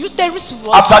 The uterus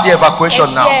was... After the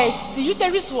evacuation now? Yes, the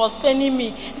uterus was paining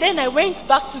me. Then I went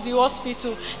back to the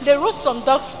hospital. They wrote some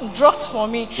drugs for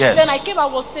me. Yes. Then I came, I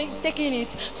was taking it.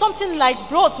 Something like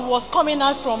blood was coming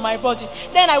out from my body.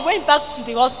 Then I went back to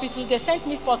the hospital. They sent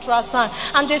me for ultrasound.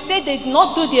 And they said they did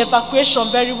not do the evacuation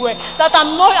very well. That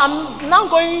I'm now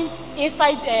going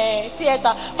inside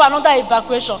theater for another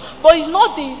evacuation. But it's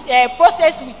not the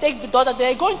process we take with daughter.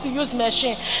 They're going to use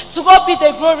machine. To God be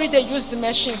the glory, they use the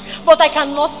machine. But I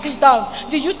cannot sit down.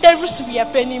 The uterus were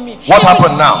paining me. What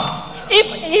happened now?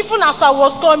 Even as I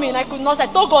was coming, I could not. I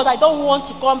told God I don't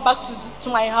want to come back to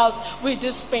my house with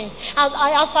this pain. And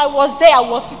as I was there, I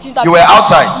was sitting there. You were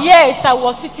outside? Yes, I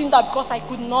was sitting there because I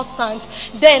could not stand.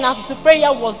 Then as the prayer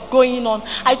was going on,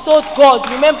 I told God,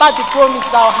 remember the promise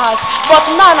thou hast. But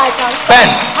now I can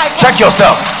stand. Ben, check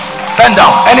yourself. Bend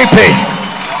down. Any pain?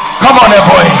 Come on,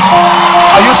 boy.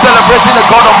 Are you celebrating the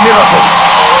God of miracles?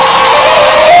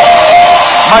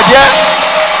 My dear,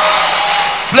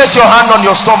 place your hand on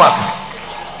your stomach.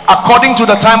 According to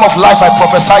the time of life, I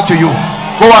prophesy to you,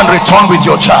 go and return with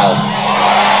your child.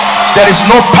 There is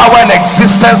no power in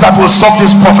existence that will stop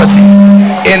this prophecy.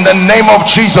 In the name of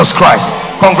Jesus Christ.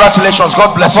 Congratulations.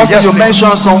 God bless you. Yes, you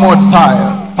mentioned someone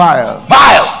pile.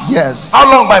 Yes. How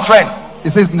long, my friend?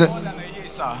 It says more than a year,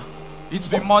 sir. It's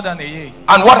been more than a year.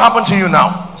 And what happened to you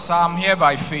now? Sir, I'm here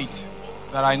by faith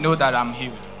that I know that I'm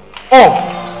healed. Oh,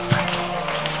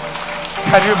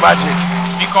 can you imagine?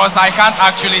 Because I can't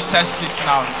actually test it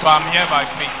now, so I'm here by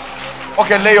faith.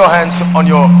 Okay, lay your hands on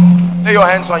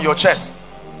your chest.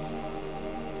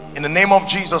 In the name of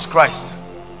Jesus Christ.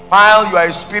 While you are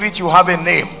a spirit, you have a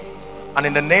name. And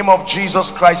in the name of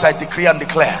Jesus Christ, I decree and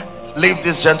declare, leave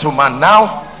this gentleman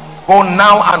now. Go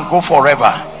now and go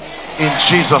forever. In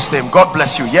Jesus' name. God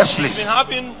bless you. Yes, please. He's been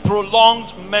having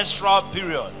prolonged menstrual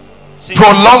period.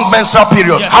 Prolonged menstrual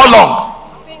period. Yes. How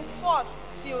long? Since 4th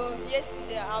till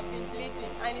yesterday, I've been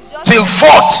bleeding. And it's just till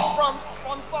 4th?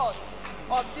 From 4th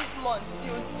of this month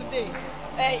till today.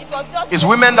 It was just... It's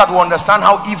women that will understand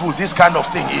how evil this kind of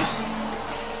thing is.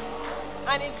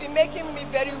 And it's been making me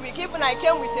very weak. Even I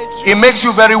came with a drip. It makes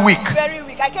you very weak. Very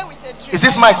weak. I came with a drip. Is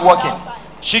this mic working?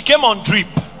 She came on drip.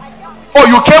 Oh,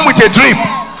 you came with a drip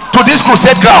to to this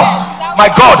crusade ground. My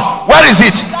God, where is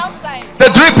it?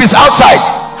 The drip is outside.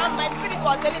 And my spirit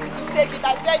was telling me to take it.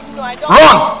 I said no, I don't.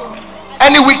 Run.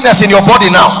 Any weakness in your body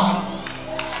now.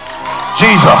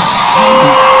 Jesus.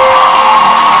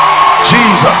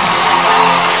 Jesus.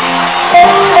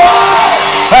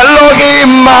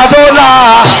 Elohim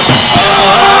Madonna.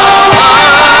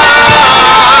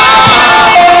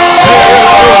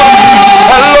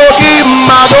 Elohim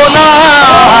Madonna.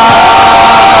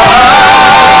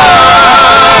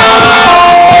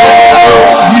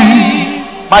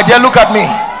 My dear, look at me.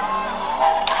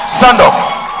 Stand up.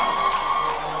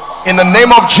 In the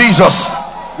name of Jesus,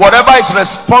 whatever is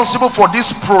responsible for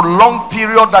this prolonged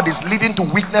period that is leading to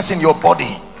weakness in your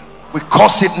body, we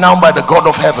curse it now by the God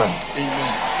of heaven.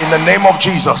 Amen. In the name of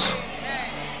Jesus.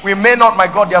 We may not, my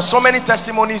God, there are so many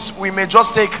testimonies. We may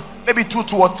just take maybe two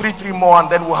or three more, and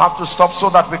then we'll have to stop so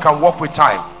that we can walk with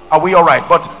time. Are we all right?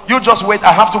 But you just wait.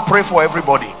 I have to pray for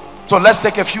everybody. So let's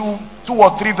take a few, 2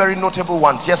 or 3 very notable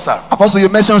ones. Yes, sir. Apostle, you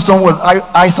mentioned someone with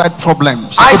eyesight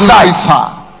problems. Eyesight.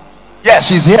 Yes.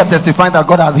 She's here testifying that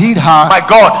God has healed her. My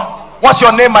God. What's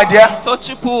your name, my dear?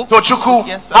 Tochukwu. Tochukwu.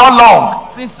 Yes, sir. How long?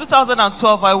 Since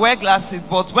 2012, I wear glasses,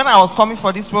 but when I was coming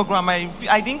for this program, I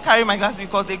didn't carry my glasses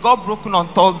because they got broken on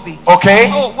Thursday. Okay.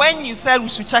 So when you said we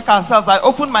should check ourselves, I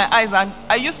opened my eyes and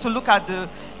I used to look at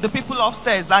the people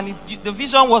upstairs, and the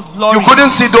vision was blurry. You couldn't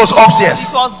see those upstairs.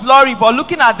 It was blurry, but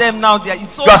looking at them now,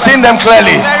 it's so. You are seeing them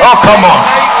clearly. Oh, come on.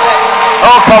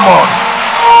 Oh, come on.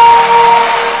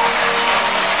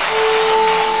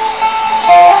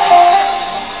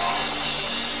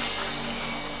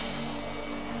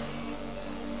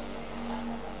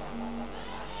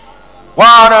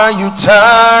 Water you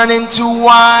turn into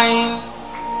wine.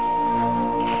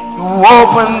 You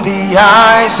open the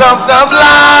eyes of the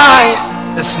blind.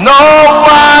 There's no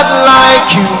one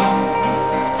like you.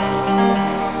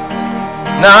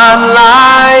 None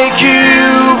like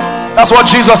you. That's what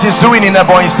Jesus is doing in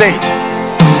Ebonyi State.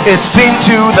 It's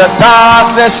into the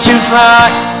darkness you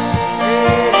cry.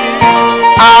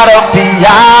 Out of the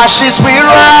ashes we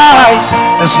rise.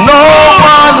 There's no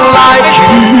one like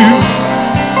you.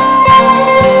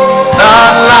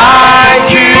 None like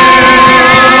you.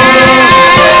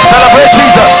 Celebrate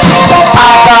Jesus.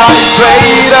 Our God is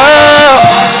greater.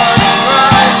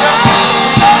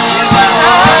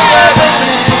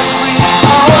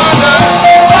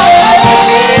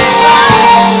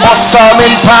 Awesome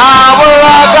in power,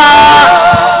 our God.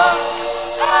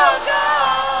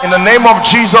 In the name of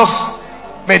Jesus,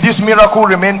 may this miracle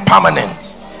remain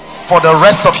permanent for the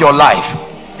rest of your life.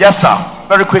 Yes, sir.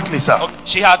 Very quickly, sir.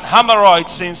 She had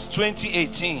hemorrhoids since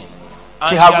 2018.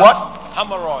 She had what?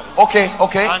 Hemorrhoid.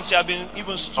 Okay. And she had been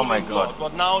even stooling blood,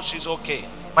 but now she's okay.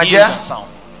 My dear,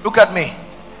 look at me.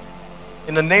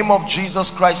 In the name of Jesus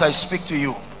Christ, I speak to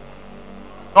you.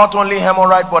 Not only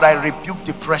hemorrhoid, but I rebuke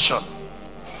depression.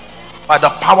 By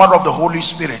the power of the Holy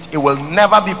Spirit, it will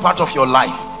never be part of your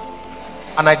life.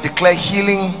 And I declare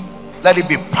healing. Let it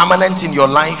be permanent in your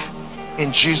life.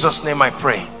 In Jesus' name I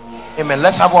pray. Amen.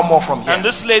 Let's have one more from here. And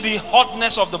this lady,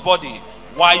 hotness of the body,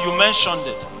 why you mentioned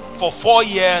it, for 4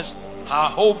 years her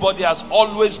whole body has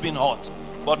always been hot,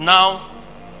 but now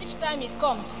each time it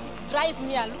comes, it dries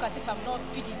me and look as if I'm not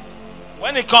feeding.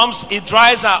 When it comes, it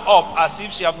dries her up as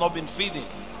if she have not been feeding,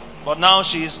 but now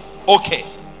she's okay.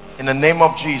 In the name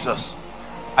of Jesus,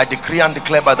 I decree and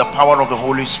declare by the power of the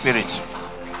Holy Spirit,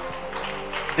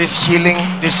 this healing,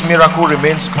 this miracle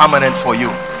remains permanent for you.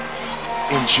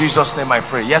 In Jesus' name I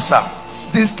pray. Yes, sir.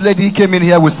 This lady came in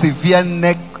here with severe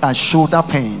neck and shoulder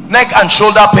pain. Neck and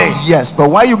shoulder pain. Yes, but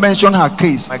while you mentioned her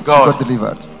case, my God, she got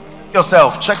delivered.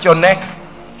 Yourself, check your neck,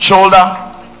 shoulder,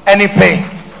 any pain,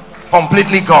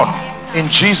 completely gone. In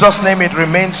Jesus' name it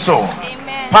remains so.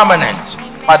 Amen. Permanent.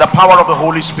 Amen. By the power of the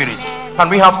Holy Spirit. Can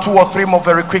we have 2 or 3 more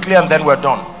very quickly and then we're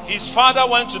done? His father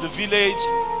went to the village.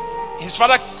 His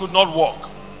father could not walk.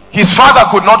 His father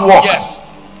could not walk? Yes.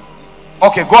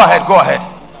 Okay, go ahead.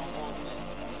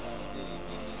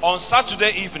 On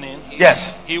Saturday evening,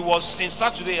 yes, he was, since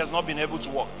Saturday, he has not been able to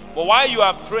walk. But while you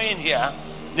are praying here,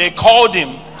 they called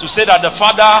him to say that the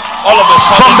father, all of a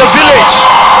sudden, from the village.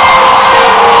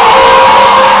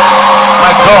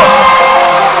 My God.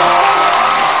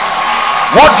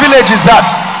 What village is that?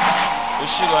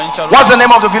 What's the name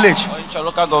of the village? Oincha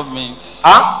local government.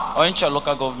 Huh? Oincha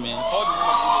local government.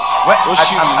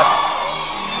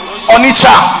 Onitsha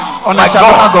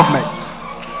local government.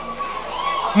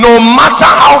 No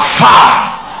matter how far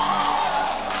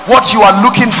what you are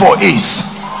looking for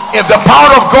is, if the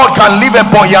power of God can leave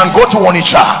Ebonyi and go to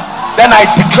Onitsha, then I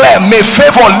declare, may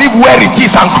favor live where it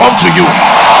is and come to you.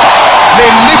 May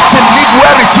lifting leave leave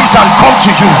where it is and come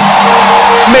to you.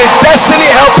 May destiny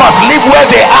help us leave where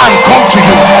they are and come to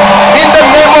you. In the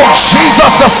name of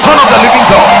Jesus, the Son of the living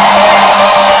God.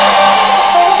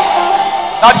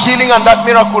 That healing and that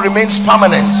miracle remains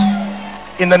permanent.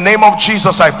 In the name of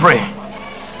Jesus, I pray.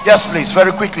 Yes, please,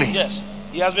 very quickly. Yes,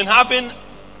 he has been having,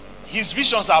 his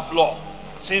visions are blurred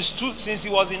since he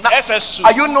was in SS2.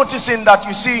 Are you noticing that,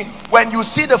 you see, when you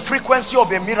see the frequency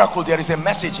of a miracle, there is a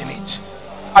message in it?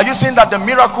 Are you seeing that the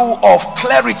miracle of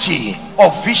clarity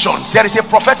of visions, there is a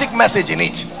prophetic message in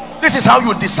it? This is how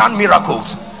you discern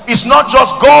miracles. It's not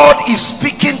just God is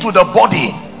speaking to the body,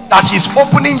 that he's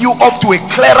opening you up to a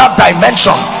clearer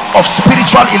dimension of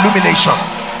spiritual illumination.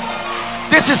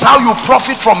 This is how you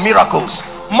profit from miracles.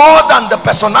 More than the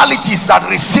personalities that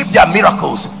receive their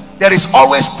miracles, there is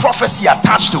always prophecy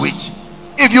attached to it.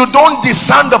 If you don't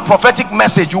discern the prophetic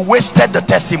message, you wasted the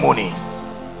testimony.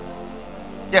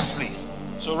 Yes, please.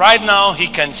 So right now he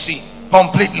can see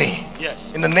completely.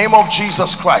 Yes. In the name of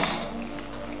Jesus Christ,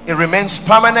 it remains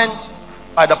permanent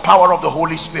by the power of the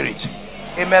Holy Spirit.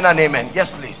 Amen and amen.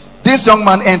 Yes, please. This young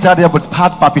man entered there with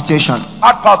heart palpitation.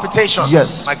 Heart palpitation.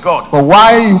 Yes. My God. But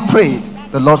while you prayed,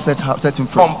 the Lord set him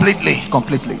free.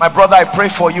 Completely. My brother, I pray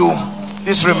for you.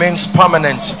 This remains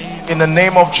permanent in the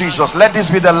name of Jesus. Let this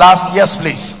be the last. Yes,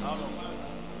 please.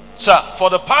 Sir, for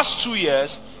the past 2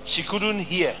 years, she couldn't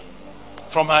hear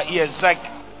from her ears. Like,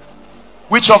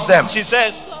 which of them? She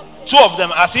says 2 of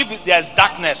them, as if there's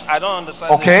darkness. I don't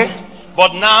understand. Okay. This.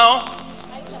 But now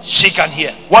she can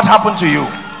hear. What happened to you?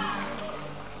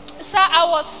 Sir, I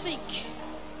was sick.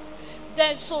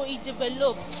 Then so it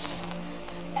developed.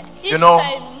 You know,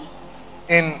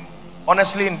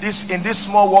 honestly, in this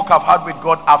small walk I've had with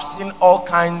God, I've seen all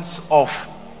kinds of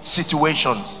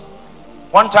situations.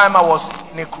 One time I was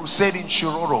in a crusade in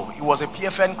Shiroro. It was a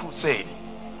PFN crusade.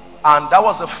 And that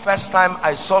was the first time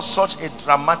I saw such a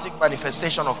dramatic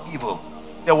manifestation of evil.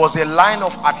 There was a line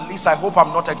of at least, I hope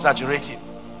I'm not exaggerating,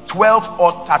 12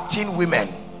 or 13 women.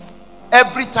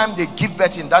 Every time they give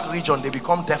birth in that region, they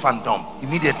become deaf and dumb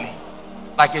immediately.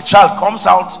 Like a child comes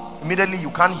out, immediately you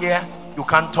can't hear, you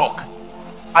can't talk.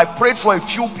 I prayed for a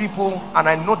few people and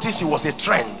I noticed it was a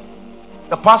trend.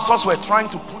 The pastors were trying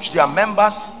to push their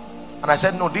members, and I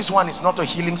said, no, this one is not a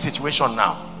healing situation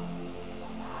now.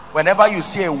 Whenever you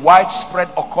see a widespread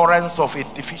occurrence of a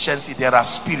deficiency, there are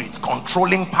spirits,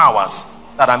 controlling powers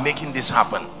that are making this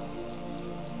happen.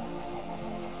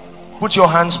 Put your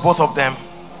hands, both of them,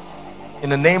 in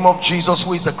the name of Jesus,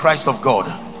 who is the Christ of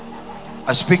God.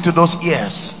 I speak to those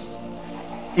ears.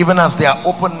 Even as they are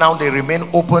open now, they remain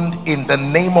opened in the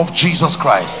name of Jesus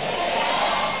Christ.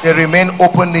 They remain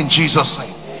opened in Jesus'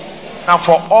 name. Now,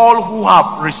 for all who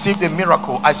have received a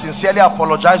miracle, I sincerely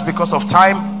apologize because of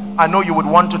time. I know you would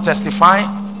want to testify,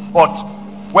 but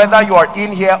whether you are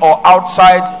in here or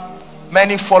outside,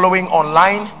 many following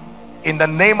online, in the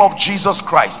name of Jesus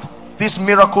Christ, these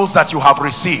miracles that you have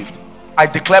received, I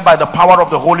declare by the power of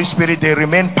the Holy Spirit, they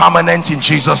remain permanent in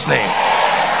Jesus' name.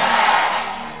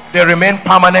 They remain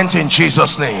permanent in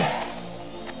Jesus' name.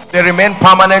 They remain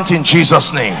permanent in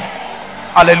Jesus' name.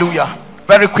 Hallelujah.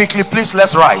 Very quickly, please,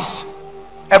 let's rise.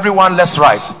 Everyone, let's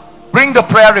rise. Bring the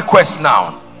prayer request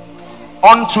now.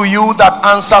 Unto you that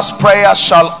answers prayer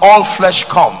shall all flesh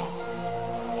come.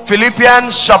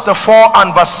 Philippians chapter 4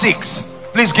 and verse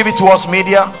 6. Please give it to us,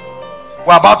 media.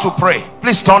 We're about to pray.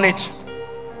 Please turn it.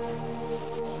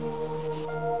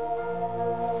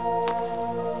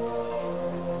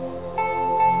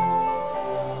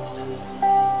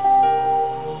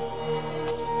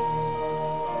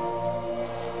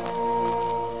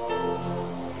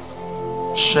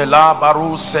 Shela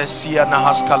baru sesia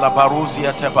nahaskala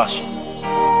baruzia tebash.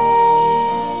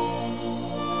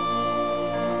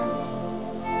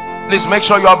 Please make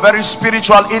sure you are very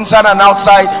spiritual inside and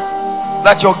outside.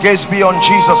 Let your gaze be on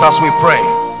Jesus as we pray.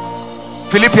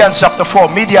 Philippians chapter 4.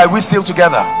 Media, are we still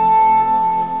together?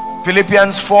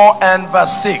 Philippians 4 and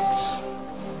verse 6.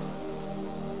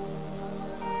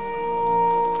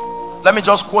 Let me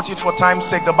just quote it for time's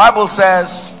sake. The Bible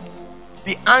says,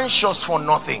 be anxious for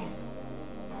nothing.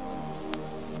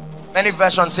 Many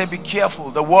versions say be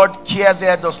careful. The word care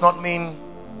there does not mean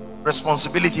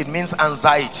responsibility. It means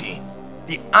anxiety.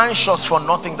 Be anxious for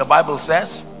nothing, the Bible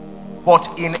says, but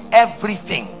in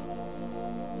everything,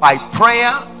 by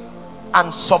prayer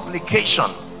and supplication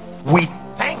with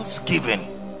thanksgiving.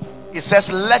 It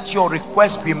says, let your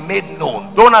request be made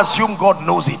known. Don't assume God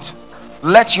knows it.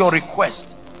 Let your request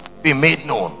be made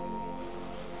known.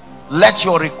 Let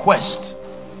your request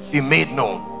be made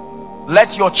known.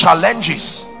 Let your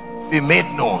challenges be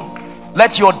made known.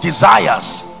 Let your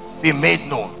desires be made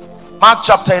known. Mark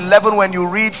chapter 11, when you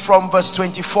read from verse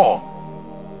 24,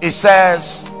 It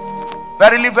says,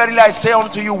 verily, verily, I say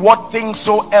unto you, what things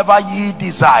soever ye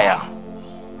desire.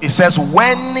 It says,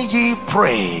 when ye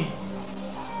pray,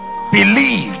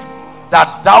 believe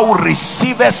that thou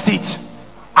receivest it,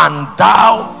 and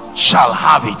thou shalt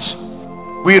have it.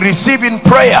 We receive in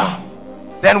prayer,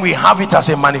 then we have it as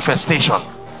a manifestation.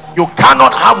 You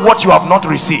cannot have what you have not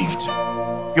received.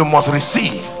 You must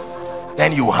receive,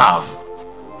 then you have.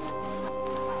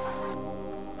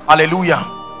 Hallelujah.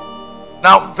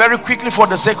 Now, very quickly, for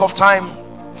the sake of time,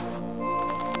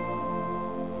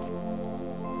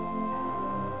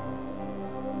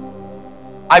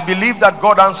 I believe that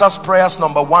God answers prayers,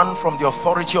 number one, from the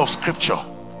authority of scripture.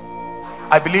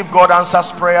 I believe God answers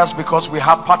prayers because we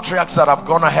have patriarchs that have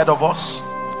gone ahead of us,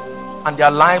 and their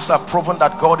lives have proven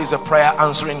that God is a prayer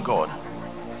answering God.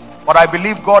 But I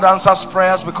believe God answers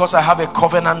prayers because I have a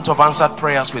covenant of answered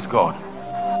prayers with God.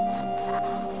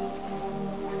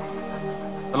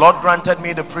 The Lord granted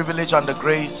me the privilege and the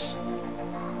grace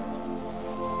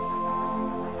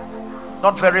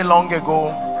not very long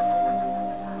ago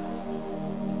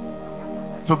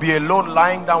to be alone,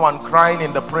 lying down and crying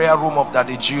in the prayer room of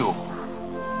Daddy Gio,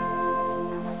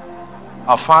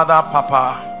 our father,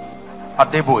 Papa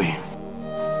Adeboye.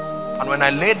 And when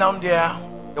I lay down there,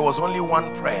 there was only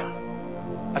one prayer.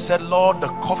 I said, Lord, the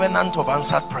covenant of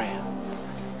answered prayer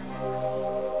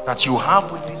that you have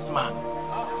with this man,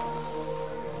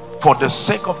 for the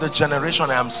sake of the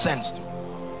generation I am sent to,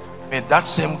 may that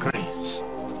same grace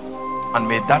and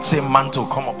may that same mantle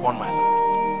come upon my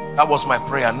life. That was my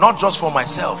prayer, not just for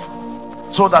myself,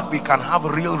 so that we can have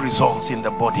real results in the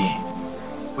body.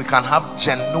 We can have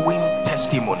genuine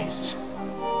testimonies.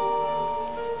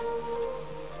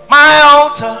 My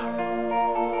altar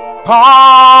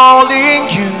calling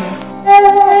you,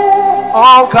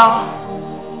 oh God.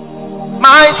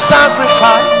 My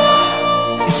sacrifice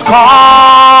is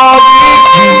calling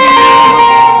you,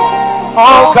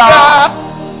 oh God.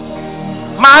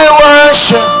 My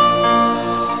worship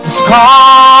is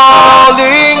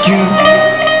calling you,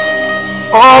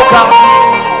 oh God.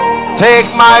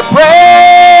 Take my praise,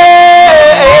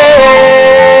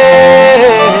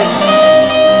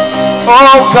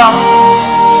 oh God.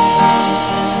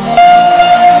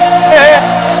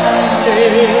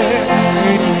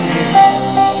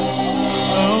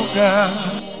 Oh God.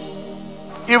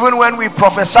 Even when we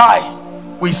prophesy,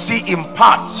 we see in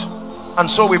part, and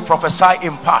so we prophesy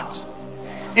in part.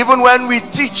 Even when we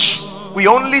teach, we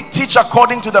only teach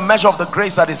according to the measure of the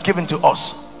grace that is given to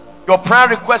us. Your prayer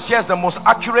request here is the most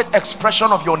accurate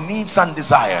expression of your needs and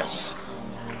desires.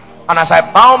 And as I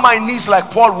bow my knees like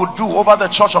Paul would do over the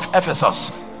church of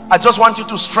Ephesus, I just want you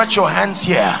to stretch your hands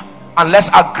here and let's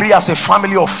agree as a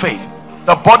family of faith.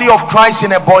 The body of Christ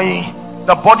in Ebonyi,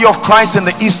 the body of Christ in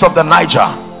the east of the Niger.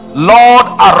 Lord,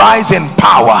 arise in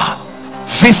power.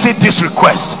 Visit this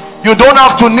request. You don't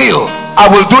have to kneel.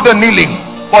 I will do the kneeling,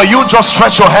 but you just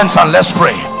stretch your hands and let's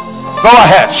pray. Go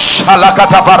ahead.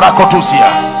 Shalakata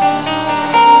barakotusia.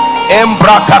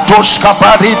 Embrakatoshka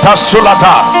barita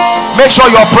sulata. Make sure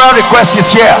your prayer request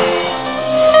is here.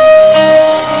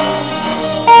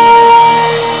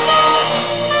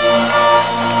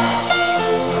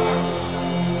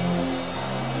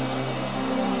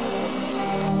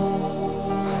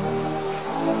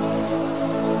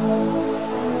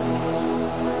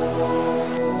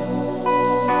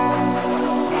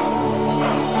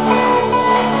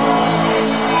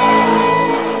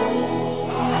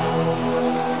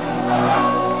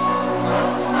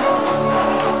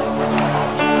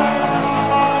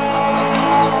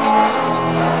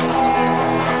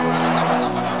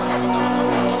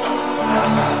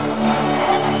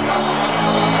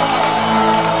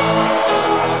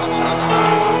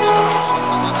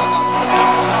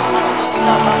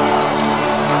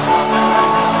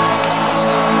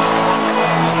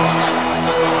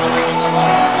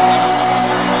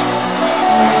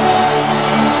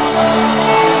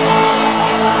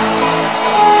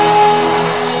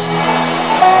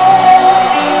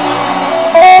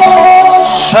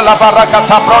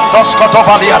 Barakata brontos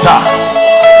kotobaliata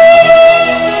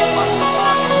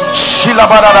shila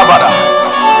barada bara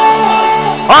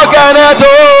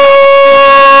aganedo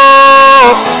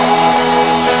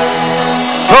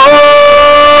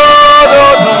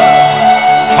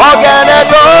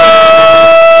aganedo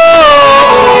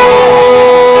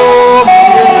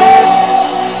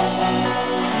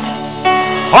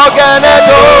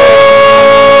aganedo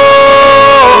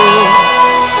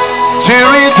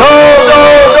tirito.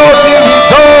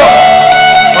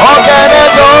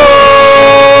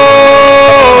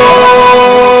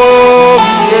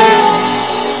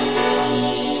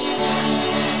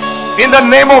 In the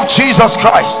name of Jesus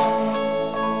Christ,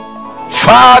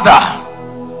 Father,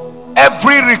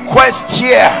 every request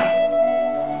here,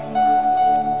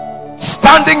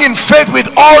 standing in faith with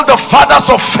all the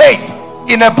fathers of faith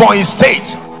in Ebonyi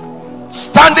State,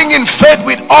 standing in faith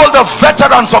with all the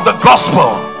veterans of the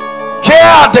gospel here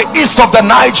at the east of the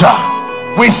Niger,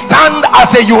 we stand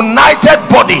as a united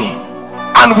body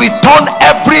and we turn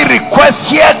every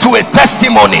request here to a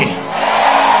testimony.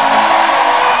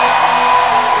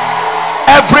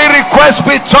 Every request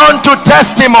be turned to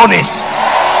testimonies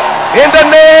in the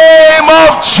name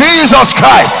of Jesus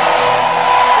Christ.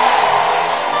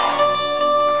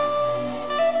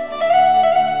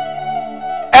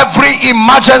 Every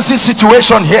emergency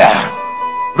situation here,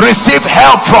 receive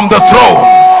help from the throne.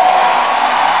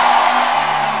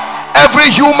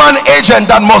 Every human agent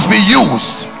that must be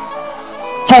used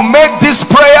to make this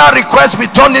prayer request be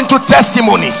turned into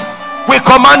testimonies, we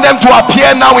command them to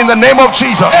appear now in the name of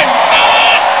Jesus.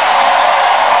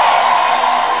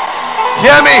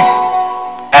 Hear me.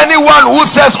 Anyone who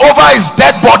says over his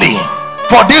dead body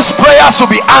for these prayers to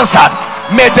be answered,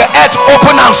 may the earth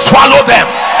open and swallow them.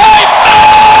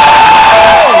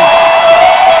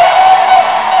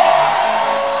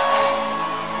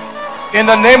 In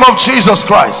the name of Jesus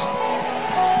Christ.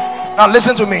 Now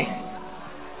listen to me.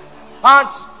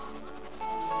 Part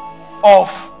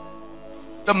of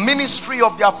the ministry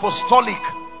of the apostolic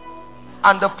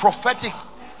and the prophetic,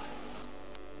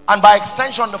 and by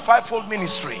extension the fivefold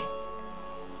ministry,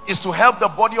 is to help the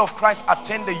body of Christ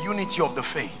attain the unity of the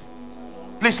faith.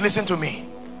 Please listen to me.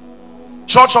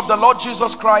 Church of the Lord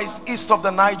Jesus Christ, east of the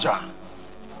Niger.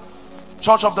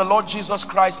 Church of the Lord Jesus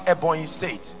Christ, Ebonyi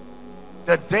State.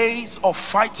 The days of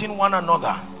fighting one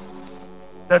another,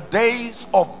 the days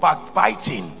of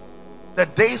backbiting, the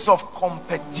days of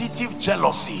competitive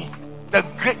jealousy,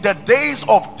 the days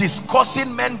of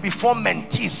discussing men before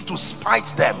mentees to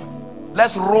spite them,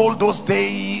 let's roll those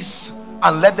days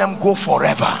and let them go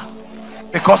forever,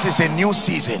 because it's a new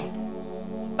season.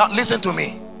 Now listen to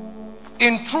me.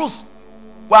 In truth,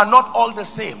 we are not all the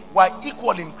same. We are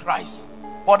equal in Christ,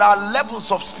 but our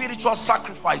levels of spiritual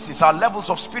sacrifices, our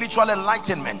levels of spiritual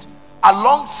enlightenment,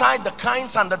 alongside the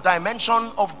kinds and the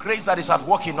dimension of grace that is at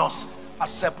work in us,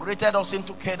 has separated us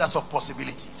into cadres of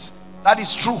possibilities. That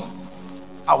is true.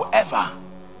 However,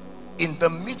 in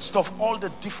the midst of all the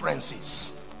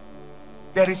differences,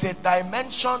 there is a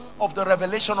dimension of the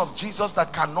revelation of Jesus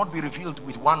that cannot be revealed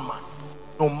with one man.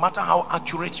 No matter how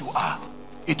accurate you are,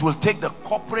 it will take the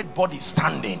corporate body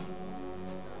standing.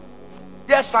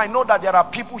 Yes, I know that there are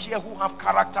people here who have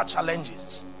character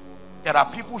challenges. There are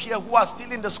people here who are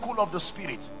still in the school of the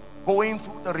spirit, going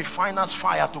through the refiner's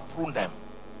fire to prune them.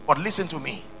 But listen to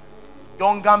me.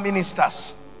 Younger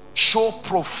ministers, show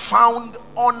profound,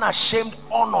 unashamed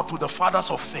honor to the fathers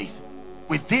of faith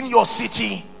within your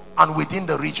city and within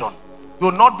the region.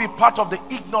 Do not be part of the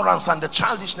ignorance and the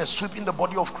childishness sweeping the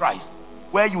body of Christ,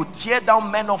 where you tear down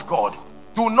men of God.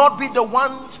 Do not be the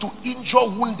ones to injure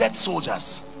wounded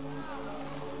soldiers.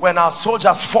 When our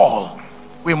soldiers fall,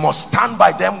 we must stand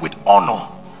by them with honor.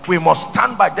 We must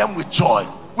stand by them with joy.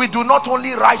 We do not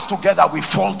only rise together, we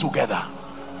fall together.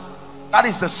 That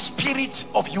is the spirit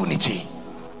of unity.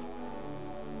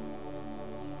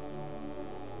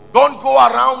 Don't go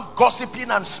around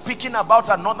gossiping and speaking about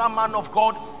another man of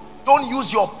God. Don't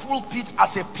use your pulpit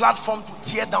as a platform to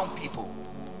tear down people.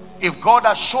 If God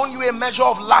has shown you a measure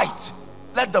of light,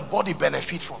 let the body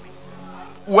benefit from it.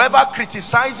 Whoever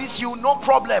criticizes you, no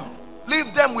problem.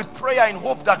 Leave them with prayer in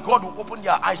hope that God will open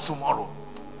their eyes tomorrow.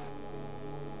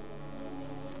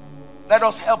 Let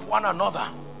us help one another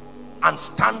and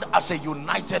stand as a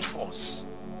united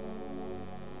force.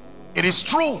 It is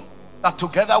true that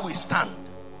together we stand.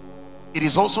 It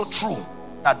is also true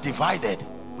that divided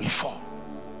we fall.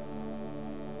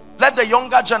 Let the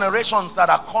younger generations that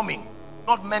are coming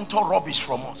not mentor rubbish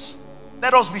from us.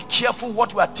 Let us be careful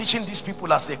what we are teaching these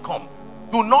people as they come.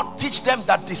 Do not teach them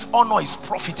that dishonor is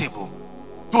profitable.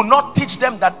 Do not teach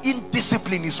them that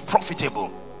indiscipline is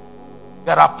profitable.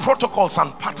 There are protocols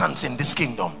and patterns in this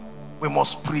kingdom. We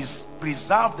must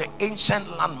preserve the ancient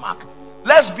landmark.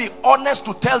 Let's be honest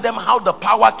to tell them how the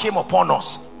power came upon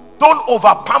us. Don't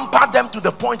over pamper them to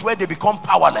the point where they become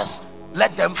powerless.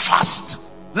 Let them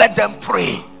fast. Let them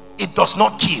pray. It does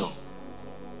not kill.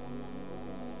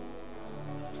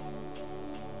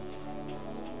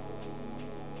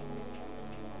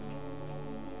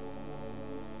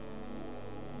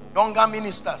 Younger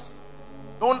ministers,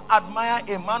 don't admire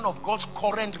a man of God's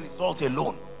current result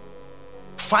alone.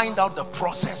 Find out the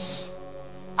process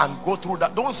and go through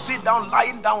that. Don't sit down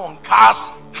lying down on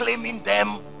cars claiming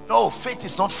them. No, faith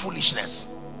is not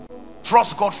foolishness.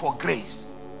 Trust God for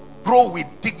grace. Grow with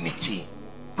dignity.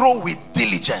 Grow with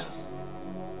diligence.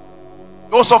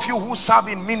 Those of you who serve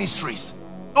in ministries,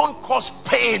 don't cause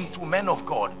pain to men of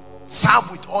God. Serve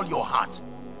with all your heart.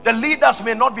 The leaders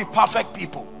may not be perfect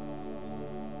people,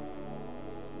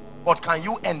 but can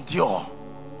you endure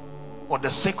for the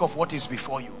sake of what is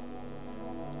before you?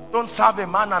 Don't serve a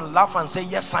man and laugh and say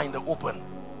yes sir in the open,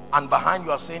 and behind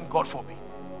you are saying God forbid.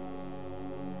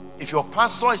 If your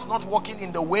pastor is not working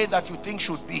in the way that you think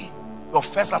should be, your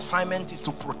first assignment is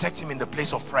to protect him in the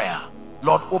place of prayer.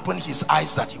 Lord, open his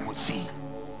eyes that he will see.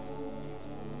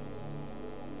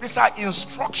 These are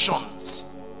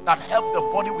instructions that help the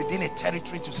body within a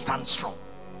territory to stand strong.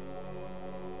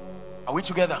 Are we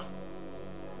together?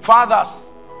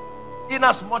 Fathers, in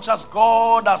as much as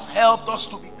God has helped us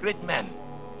to be great men,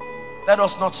 let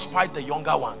us not spite the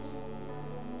younger ones.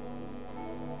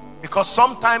 Because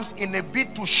sometimes in a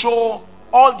bid to show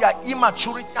all their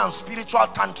immaturity and spiritual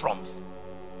tantrums,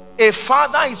 a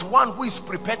father is one who is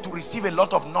prepared to receive a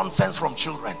lot of nonsense from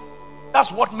children.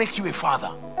 That's what makes you a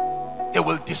father. They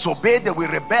will disobey, they will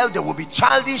rebel, they will be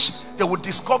childish, they will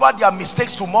discover their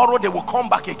mistakes tomorrow, they will come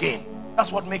back again.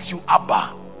 That's what makes you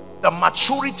Abba. The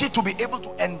maturity to be able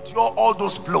to endure all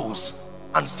those blows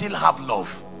and still have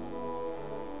love.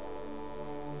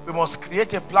 We must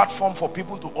create a platform for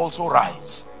people to also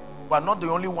rise. We are not the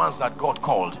only ones that God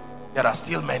called. There are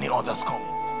still many others coming.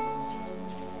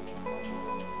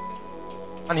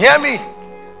 And hear me,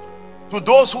 to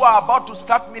those who are about to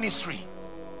start ministry,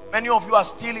 many of you are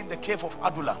still in the cave of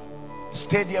Adullam.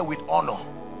 Stay there with honor.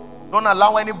 Don't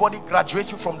allow anybody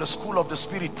graduate you from the school of the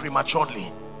spirit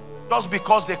prematurely. Just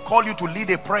because they call you to lead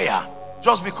a prayer,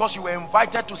 just because you were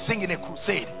invited to sing in a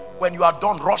crusade, when you are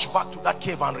done, rush back to that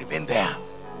cave and remain there.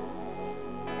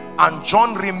 And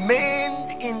John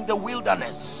remained in the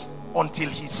wilderness until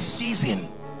his season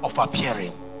of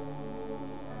appearing.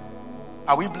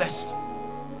 Are we blessed?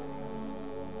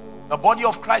 The body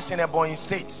of Christ in Ebonyi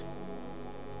State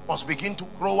must begin to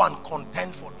grow and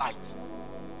contend for light.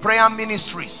 Prayer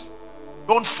ministries,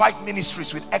 don't fight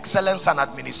ministries with excellence and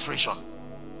administration.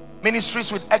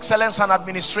 Ministries with excellence and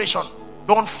administration,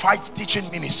 don't fight teaching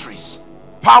ministries.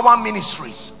 Power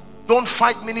ministries, don't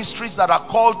fight ministries that are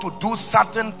called to do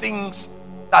certain things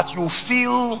that you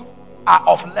feel are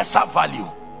of lesser value.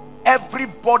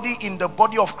 Everybody in the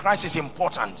body of Christ is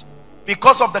important.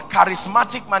 Because of the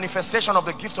charismatic manifestation of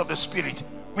the gifts of the Spirit,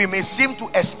 we may seem to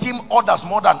esteem others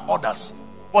more than others,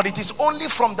 but it is only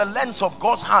from the lens of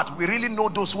God's heart we really know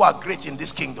those who are great in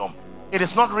this kingdom. It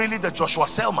is not really the Joshua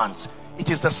Selmans. It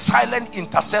is the silent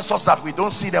intercessors that we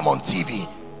don't see them on TV.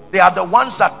 They are the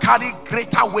ones that carry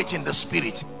greater weight in the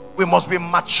Spirit. We must be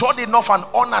matured enough and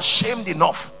unashamed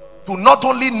enough to not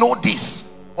only know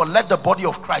this, but let the body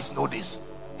of Christ know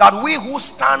this, that we who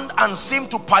stand and seem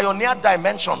to pioneer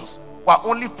dimensions were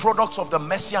only products of the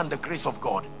mercy and the grace of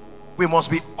God. We must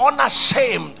be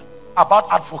unashamed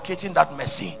about advocating that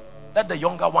mercy. Let the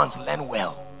younger ones learn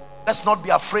well. Let's not be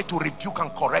afraid to rebuke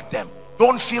and correct them.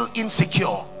 Don't feel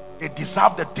insecure. They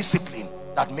deserve the discipline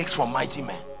that makes for mighty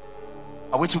men.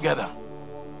 Are we together?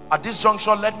 At this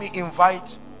juncture, let me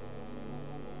invite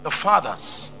the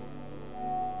fathers,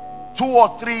 2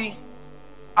 or 3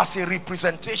 as a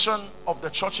representation of the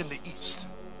church in the East.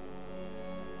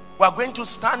 We are going to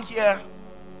stand here.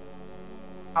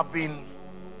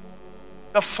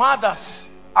 The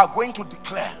fathers are going to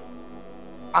declare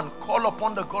and call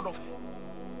upon the God of heaven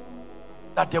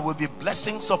that there will be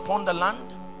blessings upon the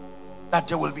land, that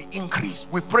there will be increase.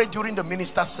 We pray during the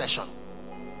minister's session.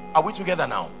 Are we together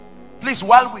now? Please,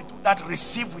 while we do that,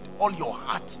 receive with all your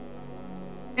heart.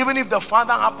 Even if the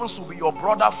father happens to be your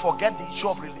brother, forget the issue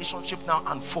of relationship now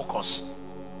and focus.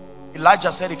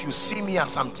 Elijah said, if you see me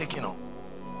as I'm taking up.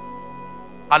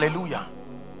 Hallelujah.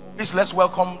 Please, let's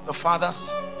welcome the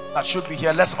fathers that should be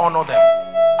here. Let's honor them.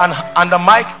 And the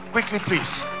mic, quickly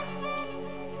please.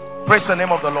 Praise the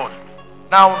name of the Lord.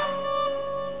 Now,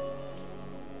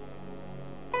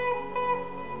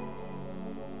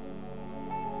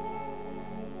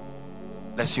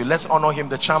 bless you. Let's honor him,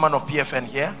 the chairman of PFN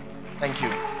here. Thank you.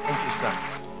 Thank you, sir.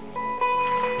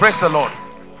 Praise the Lord.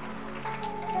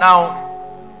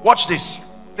 Now, watch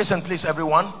this. Listen, please,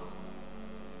 everyone.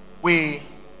 We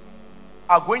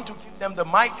are going to give them the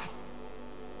mic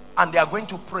and they are going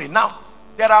to pray. Now,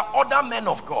 there are other men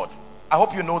of God. I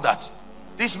hope you know that.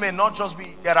 This may not just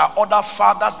be, there are other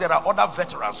fathers, there are other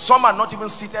veterans. Some are not even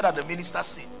seated at the minister's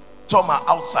seat. Some are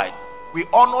outside. We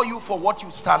honor you for what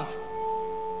you stand for.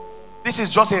 This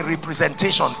is just a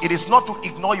representation. It is not to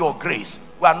ignore your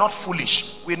grace. We are not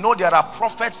foolish. We know there are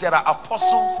prophets, there are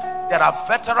apostles, there are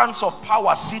veterans of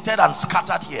power seated and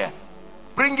scattered here.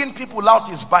 Bringing people out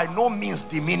is by no means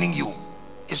demeaning you.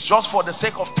 It's just for the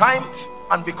sake of time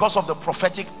and because of the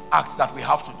prophetic act that we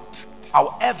have to do.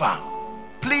 However,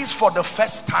 please, for the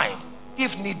first time,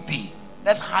 if need be,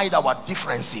 let's hide our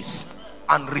differences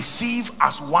and receive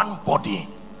as one body.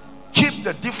 Keep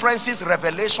the differences.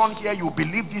 Revelation here, you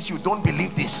believe this, you don't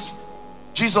believe this.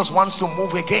 Jesus wants to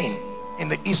move again in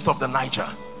the east of the Niger.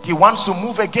 He wants to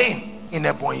move again in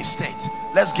Ebonyi State.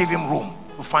 Let's give him room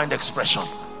to find expression.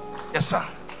 Yes, sir.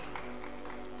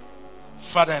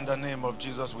 Father, in the name of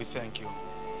Jesus, we thank you.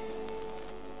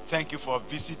 Thank you for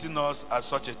visiting us at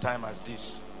such a time as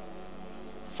this.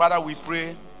 Father, we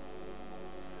pray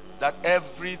that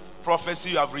every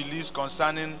prophecy you have released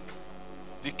concerning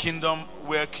the kingdom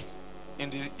work in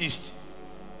the east,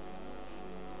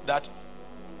 that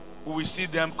we will see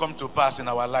them come to pass in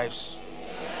our lives.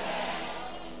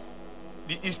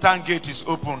 The eastern gate is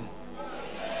open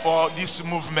for this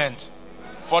movement,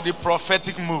 for the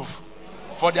prophetic move,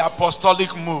 for the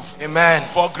apostolic move. Amen.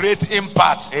 For great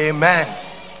impact. Amen.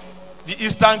 The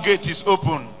eastern gate is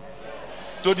open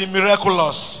to the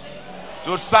miraculous,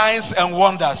 to signs and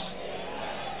wonders.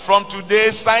 From today,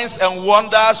 signs and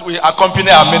wonders will accompany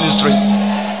our ministry.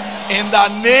 In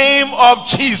the name of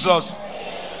Jesus.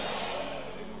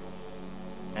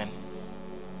 Amen.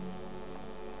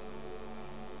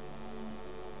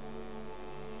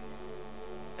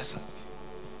 Yes, sir.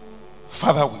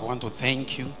 Father, we want to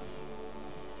thank you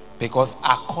because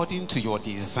according to your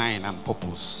design and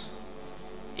purpose,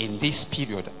 in this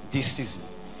period, this season,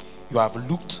 you have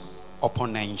looked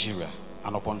upon Nigeria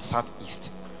and upon Southeast,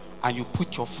 and you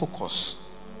put your focus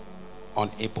on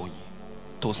Ebonyi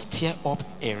to stir up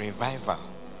a revival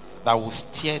that will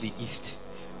stir the East,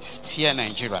 stir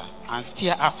Nigeria, and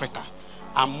stir Africa,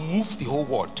 and move the whole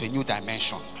world to a new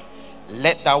dimension.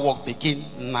 Let that work begin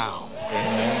now.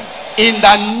 Amen. In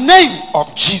the name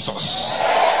of Jesus,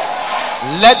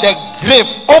 let the grave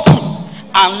open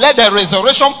and let the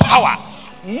resurrection power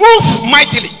move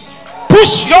mightily.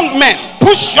 Push young men,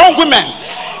 push young women,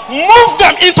 move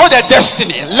them into their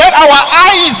destiny. Let our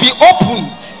eyes be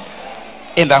open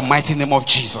in the mighty name of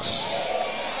Jesus.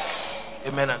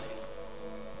 Amen.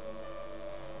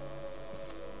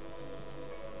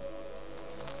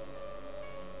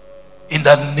 In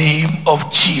the name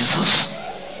of Jesus,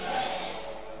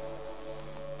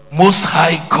 Most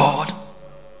High God,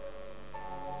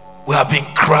 we have been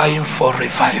crying for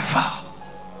revival.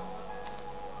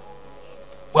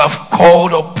 We have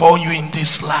called upon you in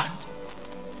this land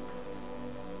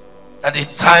that the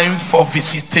time for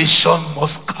visitation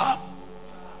must come.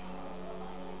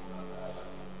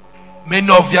 Many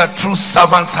of your true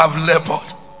servants have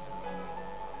labored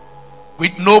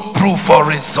with no proof or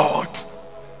result.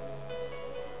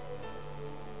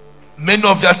 Many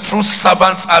of your true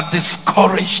servants are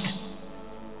discouraged.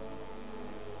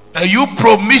 Now you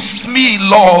promised me,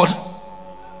 Lord,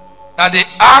 that the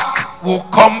ark will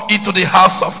come into the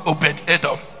house of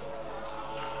Obed-Edom.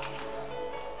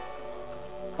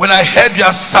 When I heard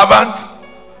your servant,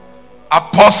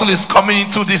 apostle, is coming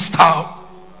into this town,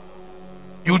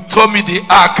 you told me the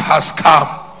ark has come.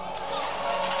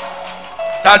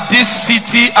 That this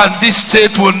city and this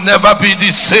state will never be the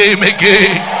same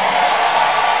again.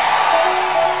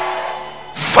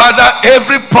 Father,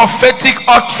 every prophetic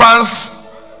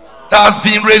utterance that has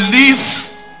been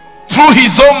released through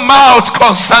his own mouth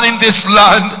concerning this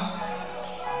land,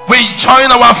 we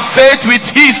join our faith with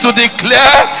his to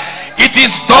declare it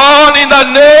is done in the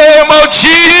name of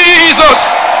Jesus.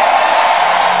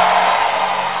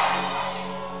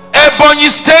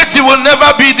 Ebonyi State will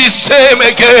never be the same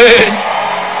again.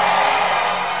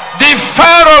 The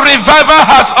fire of revival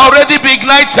has already been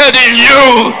ignited in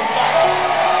you.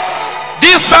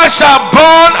 This fire shall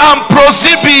burn and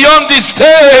proceed beyond the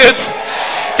states.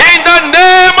 In the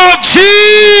name of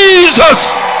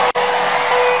Jesus.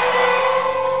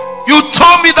 You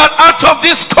told me that out of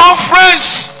this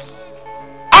conference,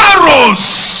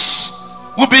 arrows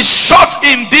will be shot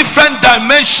in different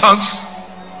dimensions,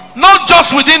 not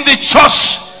just within the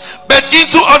church, but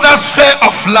into other spheres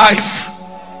of life.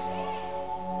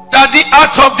 That the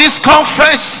out of this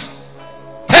conference,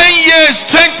 10 years,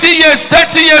 20 years,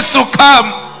 30 years to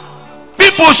come,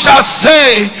 people shall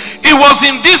say, it was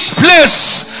in this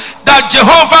place that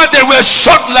Jehovah, they were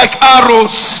shot like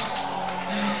arrows.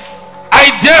 I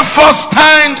therefore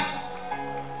stand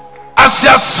as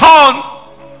your son,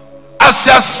 as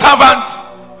your servant,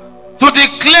 to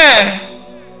declare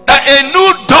that a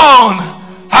new dawn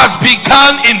has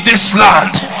begun in this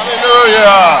land.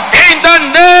 Hallelujah. In the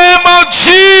name of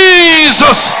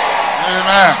Jesus.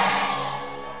 Amen.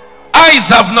 Eyes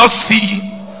have not seen,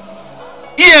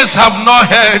 ears have not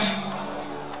heard,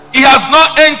 it has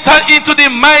not entered into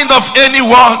the mind of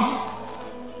anyone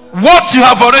what you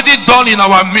have already done in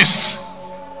our midst.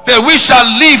 that we shall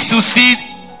live to see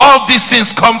all these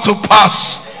things come to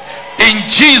pass. In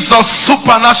Jesus'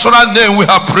 supernatural name we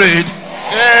have prayed.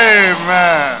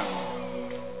 Amen.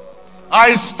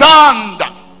 I stand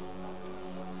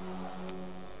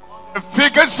on the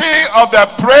efficacy of the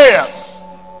prayers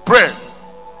prayed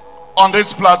on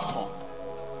this platform.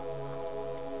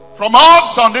 From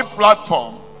us on this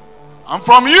platform and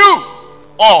from you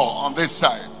all on this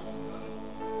side.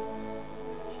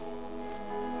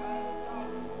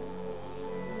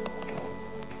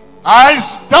 I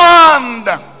stand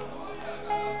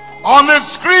on the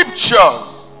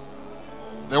scriptures,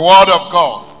 the word of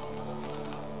God.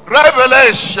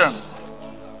 Revelation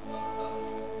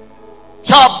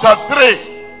chapter 3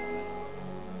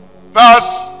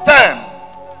 verse 10.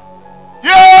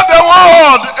 Hear the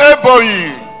word,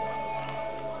 Eboyi.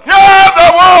 Hear the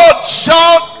word,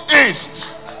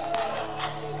 southeast.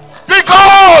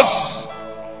 Because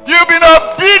you've been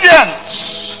obedient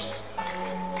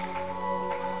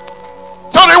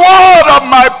to the word of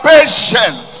my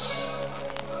patience.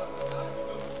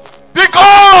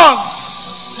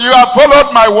 Because you have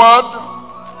followed my word.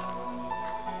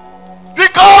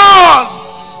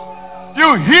 Because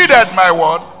you heeded my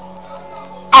word,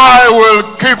 I will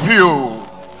keep you.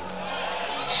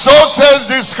 So says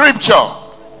the scripture.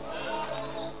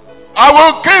 I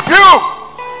will keep you.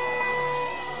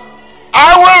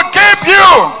 I will keep you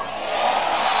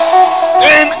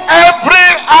in every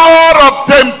hour of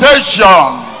temptation.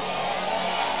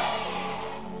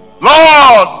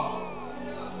 Lord,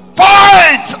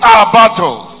 fight our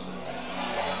battles.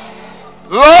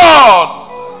 Lord,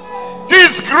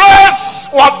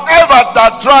 disgrace whatever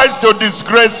that tries to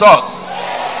disgrace us.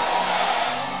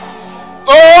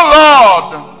 Oh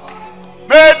Lord,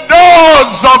 may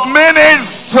doors of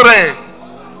ministry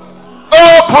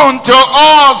open to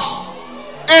us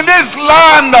in this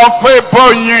land of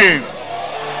Ebonyi,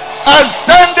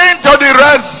 extending to the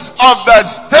rest of the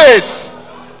states.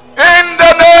 In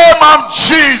the name of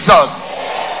Jesus,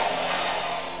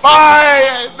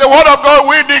 by the word of God,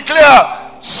 we declare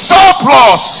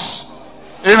surplus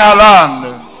in our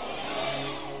land.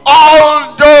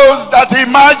 All those that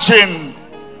imagine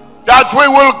that we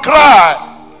will cry,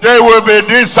 they will be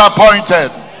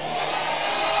disappointed.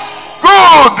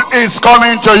 Good is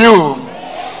coming to you.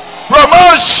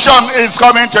 Promotion is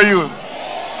coming to you.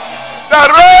 The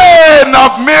reign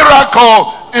of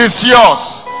miracle is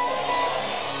yours.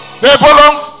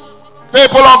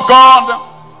 People of God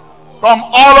from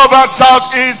all over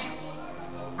Southeast,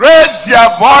 raise your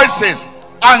voices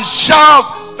and shout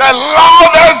the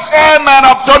loudest amen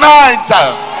of tonight.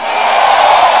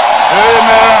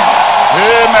 Amen.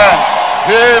 Amen.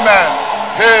 Amen.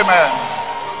 Amen.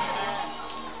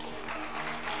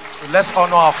 Let's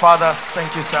honor our fathers.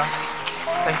 Thank you, sirs.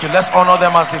 Thank you. Let's honor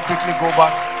them as they quickly go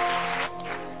back.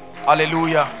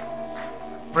 Hallelujah.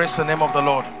 Praise the name of the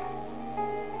Lord.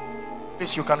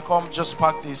 Please, you can come, just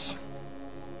park this.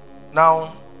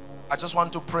 Now, I just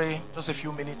want to pray just a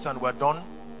few minutes and we're done.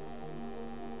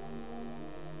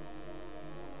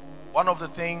 One of the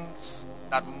things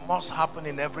that must happen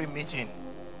in every meeting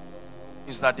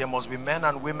is that there must be men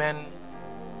and women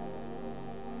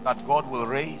that God will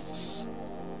raise,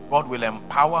 God will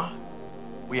empower.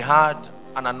 We had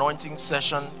an anointing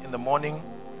session in the morning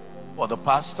for the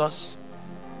pastors,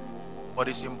 but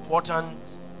it's important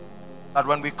that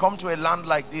when we come to a land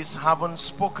like this, having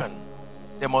spoken,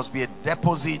 there must be a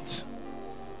deposit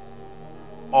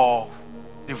of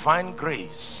divine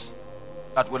grace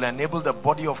that will enable the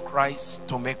body of Christ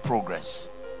to make progress.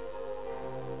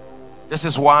 This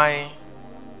is why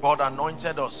God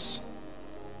anointed us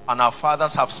and our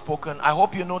fathers have spoken. I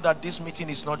hope you know that this meeting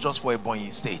is not just for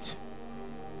Ebonyi State.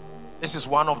 This is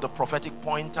one of the prophetic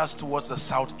pointers towards the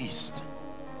Southeast.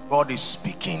 God is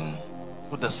speaking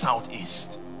to the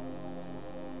Southeast.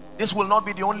 This will not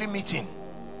be the only meeting.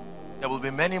 There will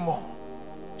be many more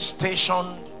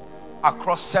stationed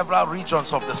across several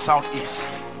regions of the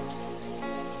Southeast.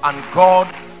 And God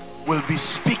will be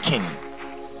speaking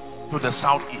to the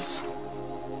Southeast.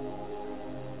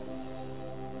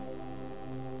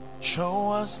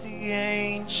 Show us the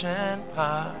ancient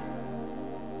path.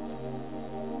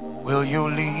 Will you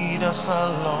lead us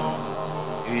along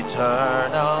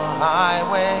eternal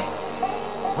highway?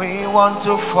 We want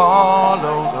to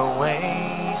follow the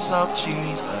ways of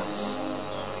Jesus.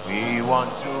 We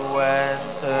want to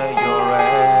enter your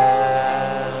rest.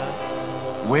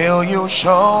 Will you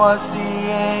show us the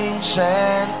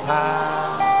ancient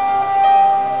path?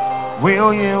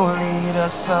 Will you lead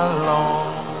us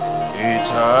along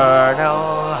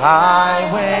eternal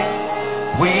highway?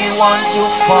 We want to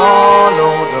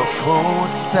follow the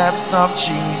footsteps of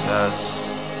Jesus.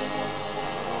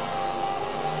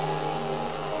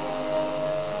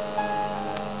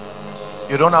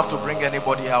 You don't have to bring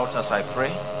anybody out as I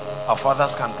pray. Our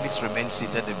fathers can please remain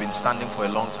seated. They've been standing for a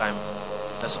long time.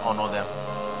 Let's honor them.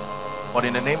 But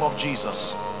in the name of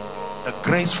Jesus, the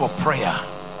grace for prayer.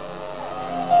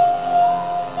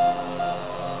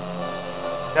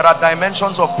 There are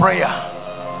dimensions of prayer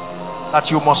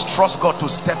that you must trust God to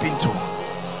step into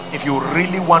if you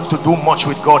really want to do much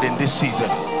with God in this season.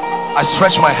 I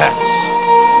stretch my hands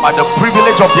by the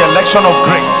privilege of the election of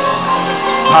grace.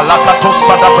 That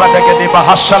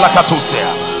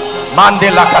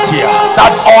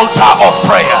altar of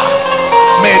prayer,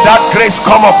 may that grace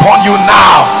come upon you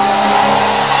now.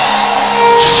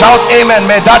 Shout amen.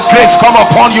 May that grace come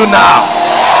upon you now.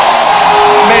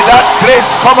 May that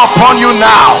grace come upon you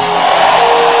now.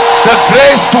 The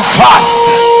grace to fast,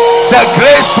 the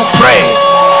grace to pray.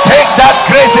 Take that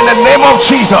grace in the name of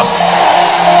Jesus.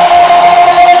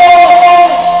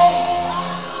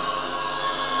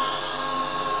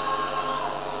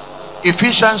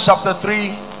 Ephesians chapter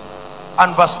 3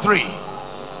 and verse 3.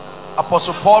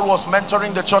 Apostle Paul was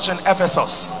mentoring the church in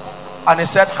Ephesus, and he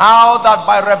said, how that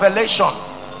by revelation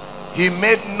he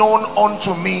made known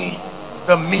unto me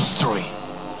the mystery.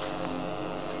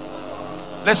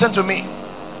 Listen to me.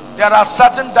 There are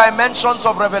certain dimensions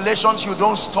of revelations you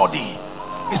don't study.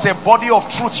 It's a body of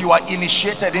truth you are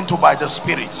initiated into by the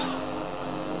Spirit.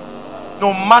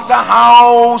 No matter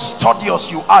how studious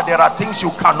you are, there are things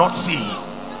you cannot see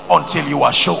until you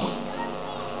are shown.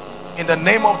 In the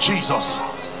name of Jesus,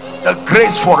 the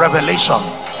grace for revelation,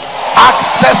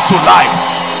 access to light.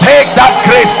 Take that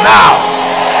grace now.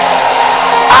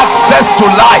 Access to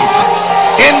light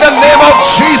in the name of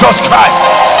Jesus Christ.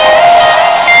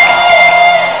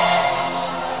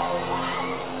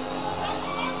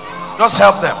 Just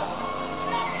help them.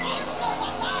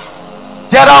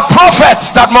 There are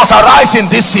prophets that must arise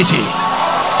in this city.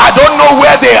 I don't know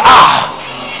where they are,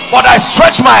 but I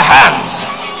stretch my hands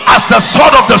as the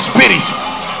sword of the Spirit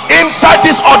inside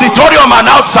this auditorium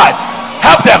and outside.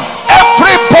 Help them.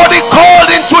 Everybody called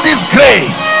into this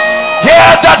grace, hear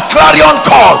that clarion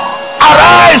call.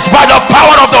 Arise by the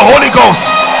power of the Holy Ghost.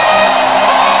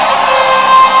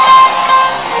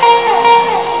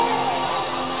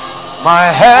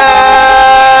 My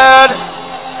head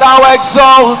thou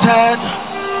exalted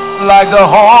like the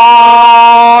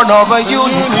horn of a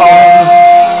unicorn.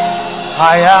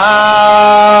 I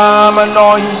am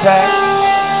anointed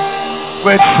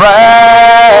with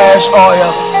fresh oil.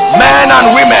 Men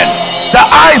and women, the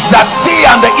eyes that see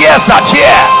and the ears that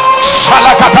hear.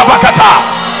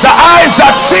 Shalakatabakata. The eyes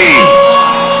that see,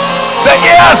 the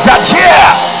ears that hear.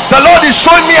 The Lord is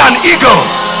showing me an eagle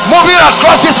moving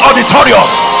across this auditorium.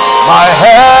 My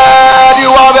head you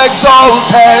have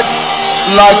exalted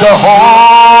like the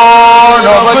horn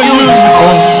of a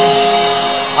unicorn.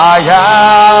 I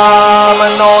am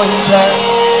anointed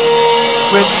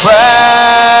with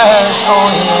fresh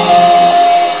oil.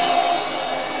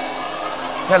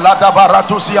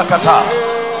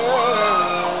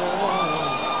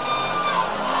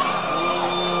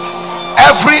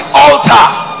 Every altar,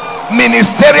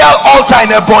 ministerial altar in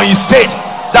Ebonyi State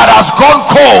that has gone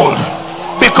cold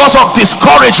because of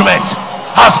discouragement,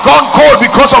 has gone cold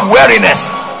because of weariness,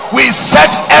 we set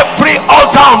every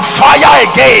altar on fire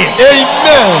again.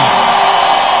 Amen.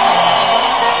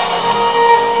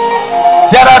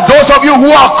 There are those of you who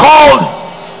are called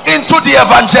into the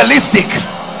evangelistic,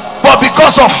 but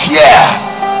because of fear,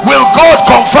 will God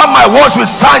confirm my words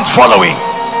with signs following?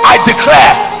 I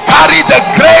declare, carry the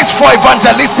grace for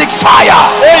evangelistic fire.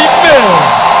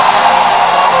 Amen.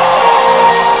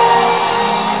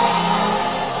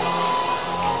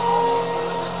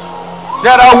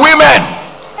 There are women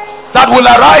that will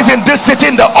arise in this city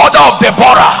in the order of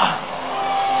Deborah.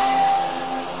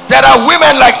 There are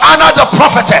women like Anna the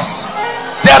prophetess.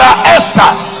 There are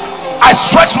Esthers. I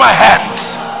stretch my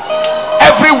hands.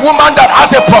 Every woman that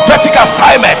has a prophetic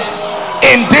assignment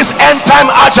in this end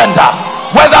time agenda,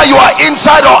 whether you are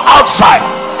inside or outside,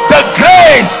 the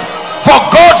grace for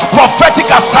God's prophetic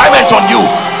assignment on you,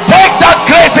 take that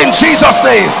grace in Jesus'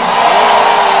 name.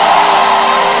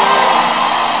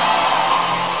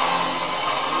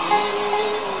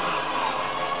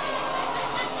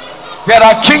 There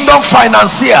are kingdom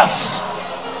financiers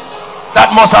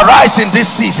that must arise in this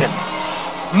season.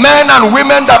 Men and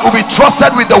women that will be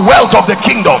trusted with the wealth of the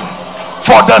kingdom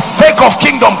for the sake of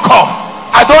kingdom come.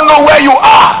 I don't know where you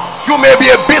are. You may be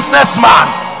a businessman,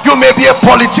 you may be a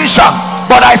politician,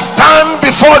 but I stand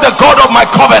before the God of my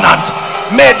covenant.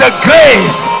 May the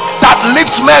grace that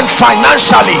lifts men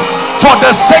financially for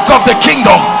the sake of the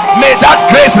kingdom, may that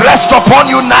grace rest upon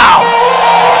you now.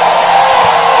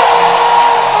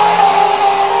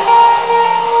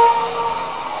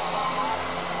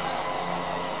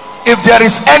 If there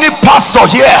is any pastor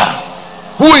here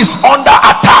who is under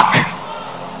attack,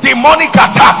 demonic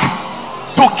attack,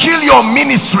 to kill your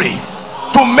ministry,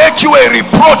 to make you a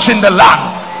reproach in the land,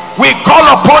 we call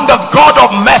upon the God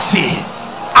of mercy.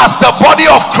 As the body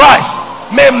of Christ,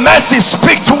 may mercy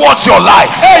speak towards your life.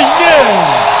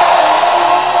 Amen.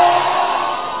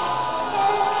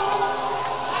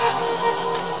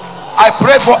 I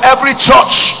pray for every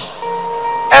church,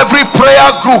 every prayer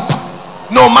group,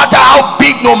 no matter how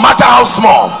big, no matter how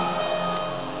small,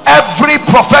 every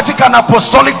prophetic and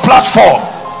apostolic platform,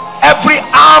 every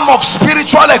arm of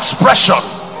spiritual expression,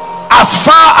 as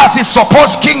far as it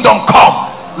supports kingdom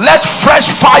come, let fresh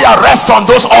fire rest on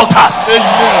those altars. Amen.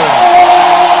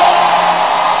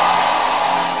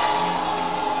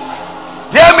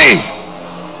 Hear me.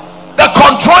 The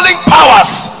controlling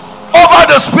powers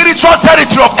over the spiritual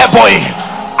territory of Eboi,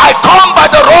 I come by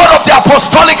the rod of the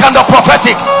apostolic and the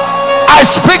prophetic. I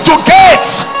speak to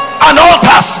gates and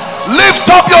altars.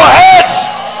 Lift up your heads,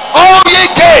 all ye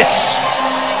gates.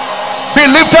 Be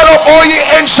lifted up, all ye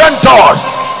ancient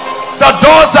doors. The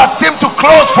doors that seem to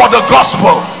close for the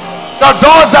gospel, the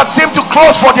doors that seem to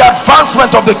close for the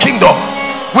advancement of the kingdom,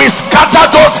 we scatter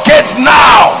those gates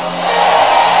now.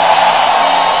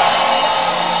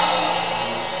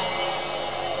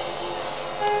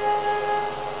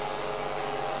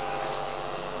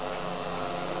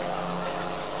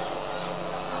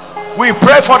 We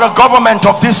pray for the government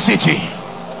of this city.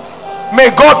 May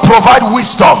God provide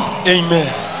wisdom. Amen.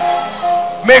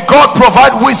 May God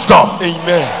provide wisdom.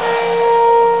 Amen.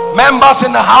 Members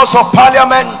in the House of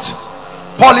Parliament,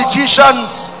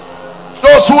 politicians,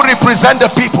 those who represent the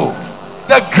people,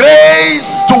 the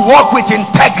grace to walk with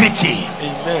integrity.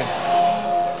 Amen.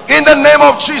 In the name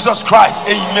of Jesus Christ.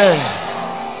 Amen.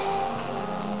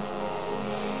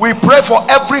 We pray for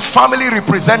every family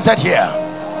represented here.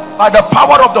 By the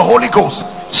power of the Holy Ghost,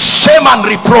 shame and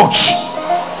reproach,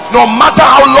 no matter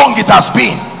how long it has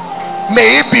been,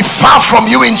 may it be far from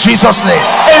you in Jesus' name.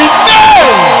 Amen.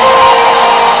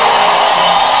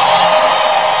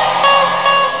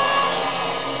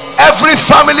 Every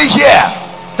family here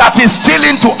that is still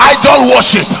into idol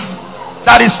worship,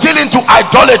 that is still into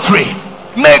idolatry,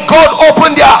 may God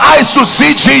open their eyes to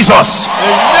see Jesus.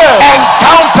 Amen.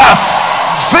 Encounters,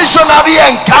 visionary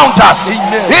encounters.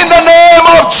 Amen. In the name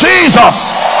of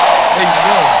Jesus.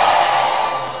 Amen.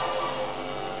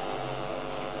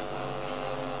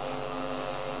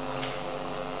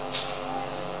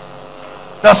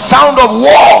 The sound of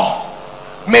war,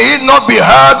 may it not be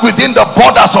heard within the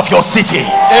borders of your city.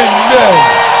 Amen.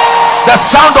 The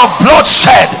sound of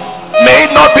bloodshed, may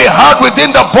it not be heard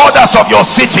within the borders of your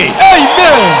city.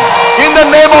 Amen. In the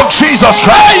name of Jesus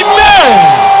Christ.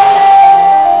 Amen.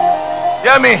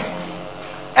 Hear me.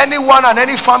 Anyone and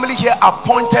any family here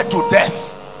appointed to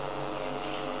death,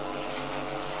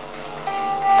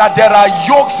 that there are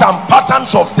yokes and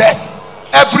patterns of death.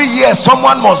 Every year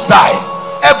someone must die.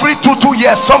 Every 2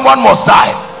 years someone must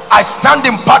die. I stand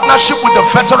in partnership with the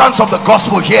veterans of the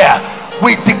gospel here.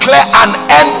 We declare an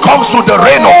end comes to the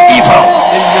reign of evil.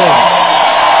 Amen.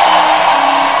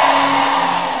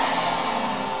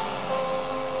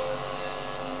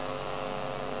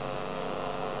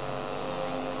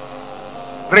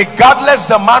 Regardless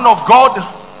the man of God,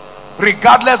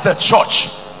 regardless the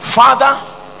church, Father,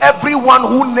 everyone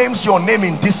who names your name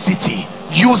in this city,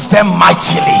 use them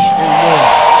mightily.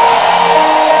 Amen.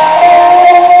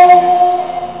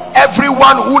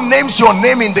 Everyone who names your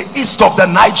name in the east of the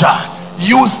Niger,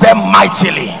 use them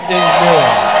mightily.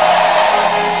 Amen.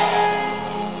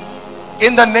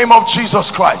 In the name of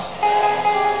Jesus Christ.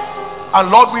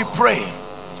 And Lord, we pray,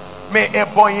 may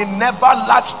Ebonyi never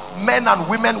lack men and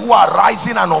women who are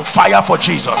rising and on fire for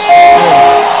Jesus.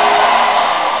 Amen.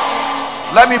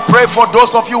 Let me pray for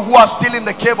those of you who are still in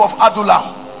the cave of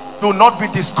Adullam. Do not be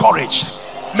discouraged.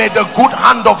 May the good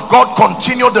hand of God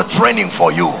continue the training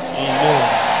for you.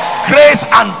 Amen. Grace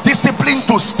and discipline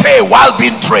to stay while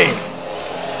being trained.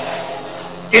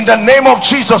 In the name of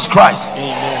Jesus Christ.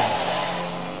 Amen.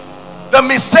 The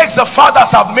mistakes the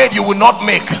fathers have made, you will not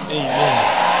make.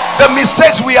 Amen. The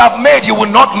mistakes we have made, you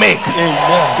will not make.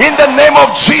 Amen. In the name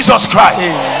of Jesus Christ.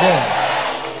 Amen.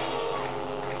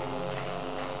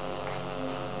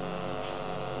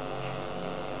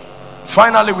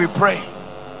 Finally, we pray,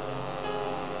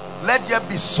 let there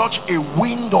be such a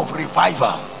wind of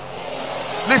revival.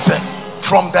 Listen,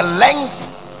 from the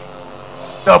length,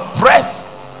 the breadth,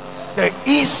 the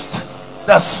east,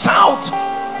 the south,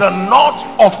 the north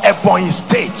of Ebonyi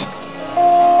State,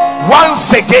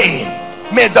 once again,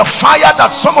 may the fire that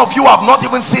some of you have not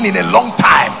even seen in a long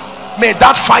time, may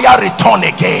that fire return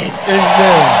again.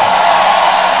 Amen.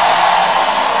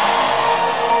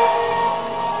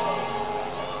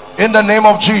 In the name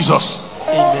of Jesus.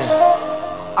 Amen.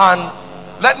 And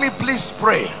let me please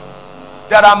pray.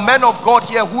 There are men of God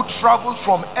here who traveled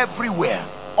from everywhere.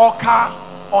 Oka,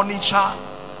 Onitsha,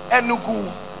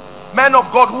 Enugu. Men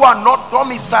of God who are not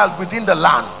domiciled within the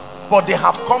land, but they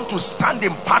have come to stand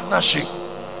in partnership.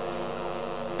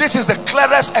 This is the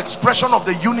clearest expression of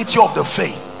the unity of the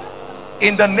faith.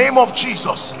 In the name of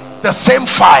Jesus, the same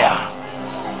fire,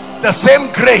 the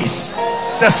same grace,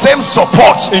 the same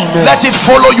support. Amen. Let it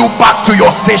follow you back to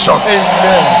your station.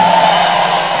 Amen.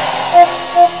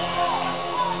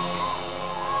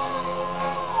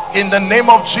 In the name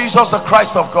of Jesus, the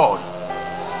Christ of God.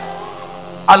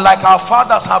 And like our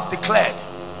fathers have declared,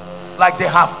 like they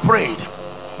have prayed,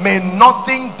 may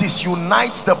nothing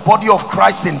disunite the body of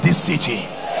Christ in this city.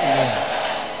 Amen.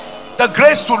 The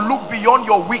grace to look beyond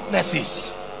your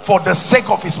weaknesses for the sake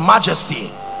of his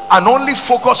majesty and only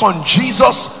focus on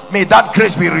Jesus, may that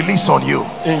grace be released on you.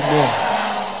 Amen.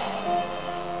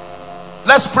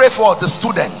 Let's pray for the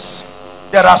students.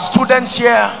 There are students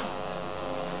here.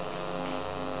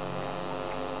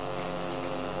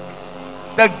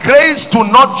 The grace to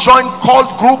not join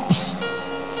cult groups,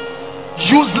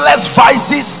 useless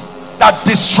vices that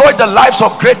destroy the lives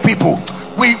of great people.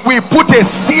 We put a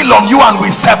seal on you and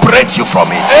we separate you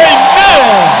from it.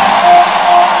 Amen.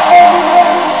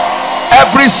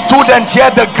 Every student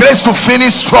here, the grace to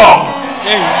finish strong.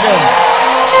 Amen.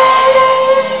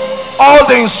 All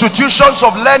the institutions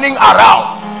of learning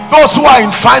around, those who are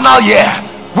in final year,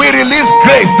 we release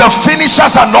grace, the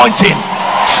finisher's anointing.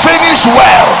 Finish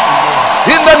well.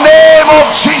 In the name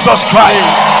of Jesus Christ.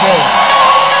 Amen.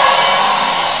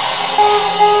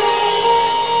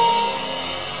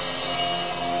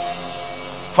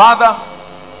 Father,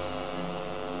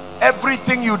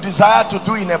 everything you desire to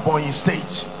do in Ebonyi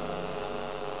State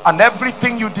and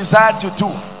everything you desire to do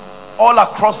all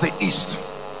across the East,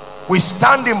 we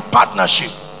stand in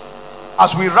partnership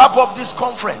as we wrap up this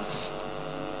conference,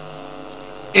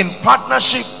 in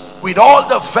partnership with all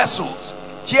the vessels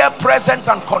here present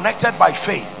and connected by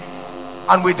faith,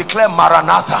 and we declare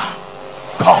Maranatha,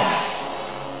 come.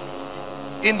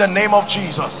 In the name of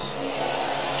Jesus.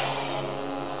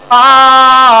 Amen.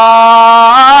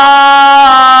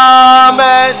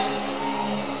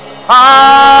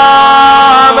 Amen.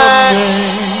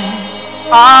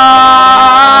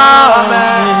 Amen.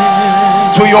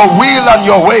 To your will and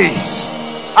your ways.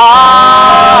 Amen.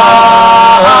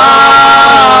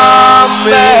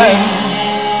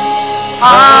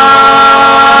 Amen.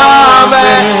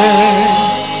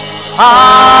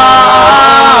 Amen.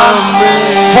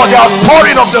 For the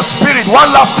outpouring of the Spirit,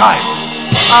 one last time.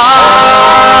 Amen.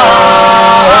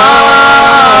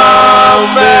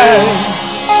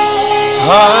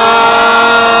 Amen.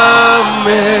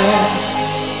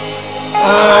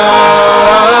 Amen.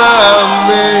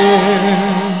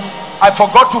 I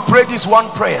forgot to pray this one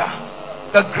prayer.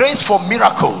 The grace for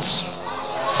miracles,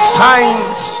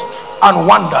 signs and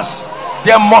wonders.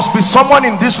 There must be someone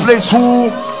in this place who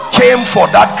came for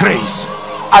that grace.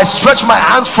 I stretch my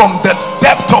hands from the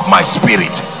depth of my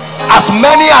spirit. As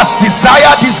many as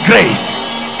desire this grace,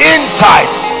 inside,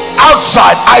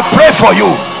 outside, I pray for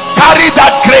you. Carry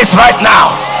that grace right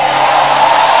now.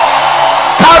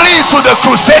 Carry it to the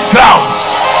crusade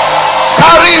grounds.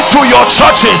 Carry it to your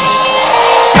churches.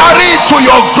 Carry it to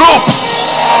your groups.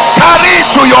 Carry it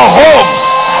to your homes.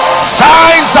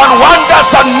 Signs and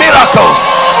wonders and miracles.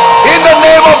 In the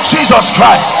name of Jesus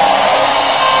Christ.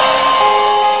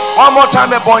 One more time,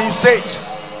 Ebonyi State.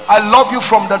 I love you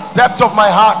from the depth of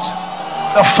my heart.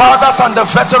 The fathers and the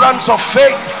veterans of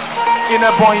faith in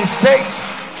Ebonyi State,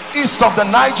 east of the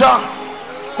Niger,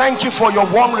 thank you for your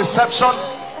warm reception.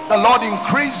 The Lord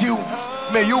increase you.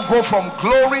 May you go from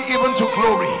glory even to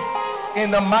glory.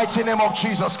 In the mighty name of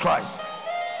Jesus Christ.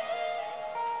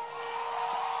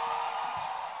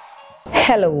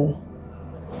 Hello.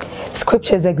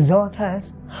 Scriptures exhort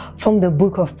us from the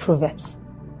book of Proverbs.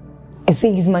 It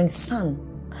says, my son,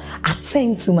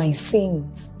 attend to my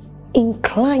sayings,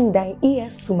 incline thy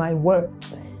ears to my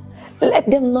words, let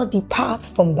them not depart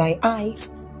from thy eyes,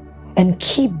 and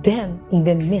keep them in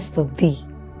the midst of thee.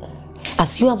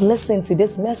 As you have listened to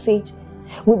this message,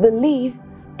 we believe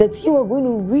that you are going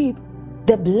to reap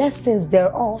the blessings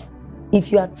thereof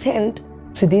if you attend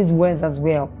to these words as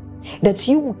well. That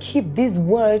you will keep these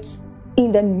words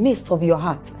in the midst of your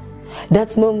heart.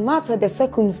 That no matter the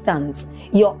circumstance,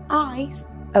 your eyes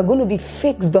are going to be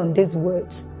fixed on these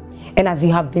words. And as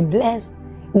you have been blessed,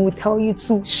 we will tell you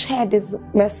to share this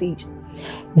message.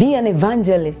 Be an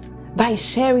evangelist by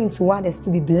sharing to others to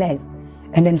be blessed.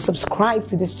 And then subscribe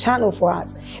to this channel for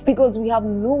us, because we have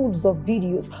loads of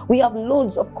videos, we have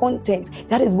loads of content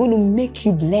that is going to make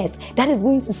you blessed, that is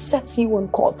going to set you on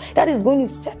course, that is going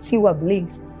to set you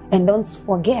ablaze. And don't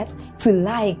forget to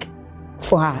like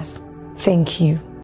for us. Thank you.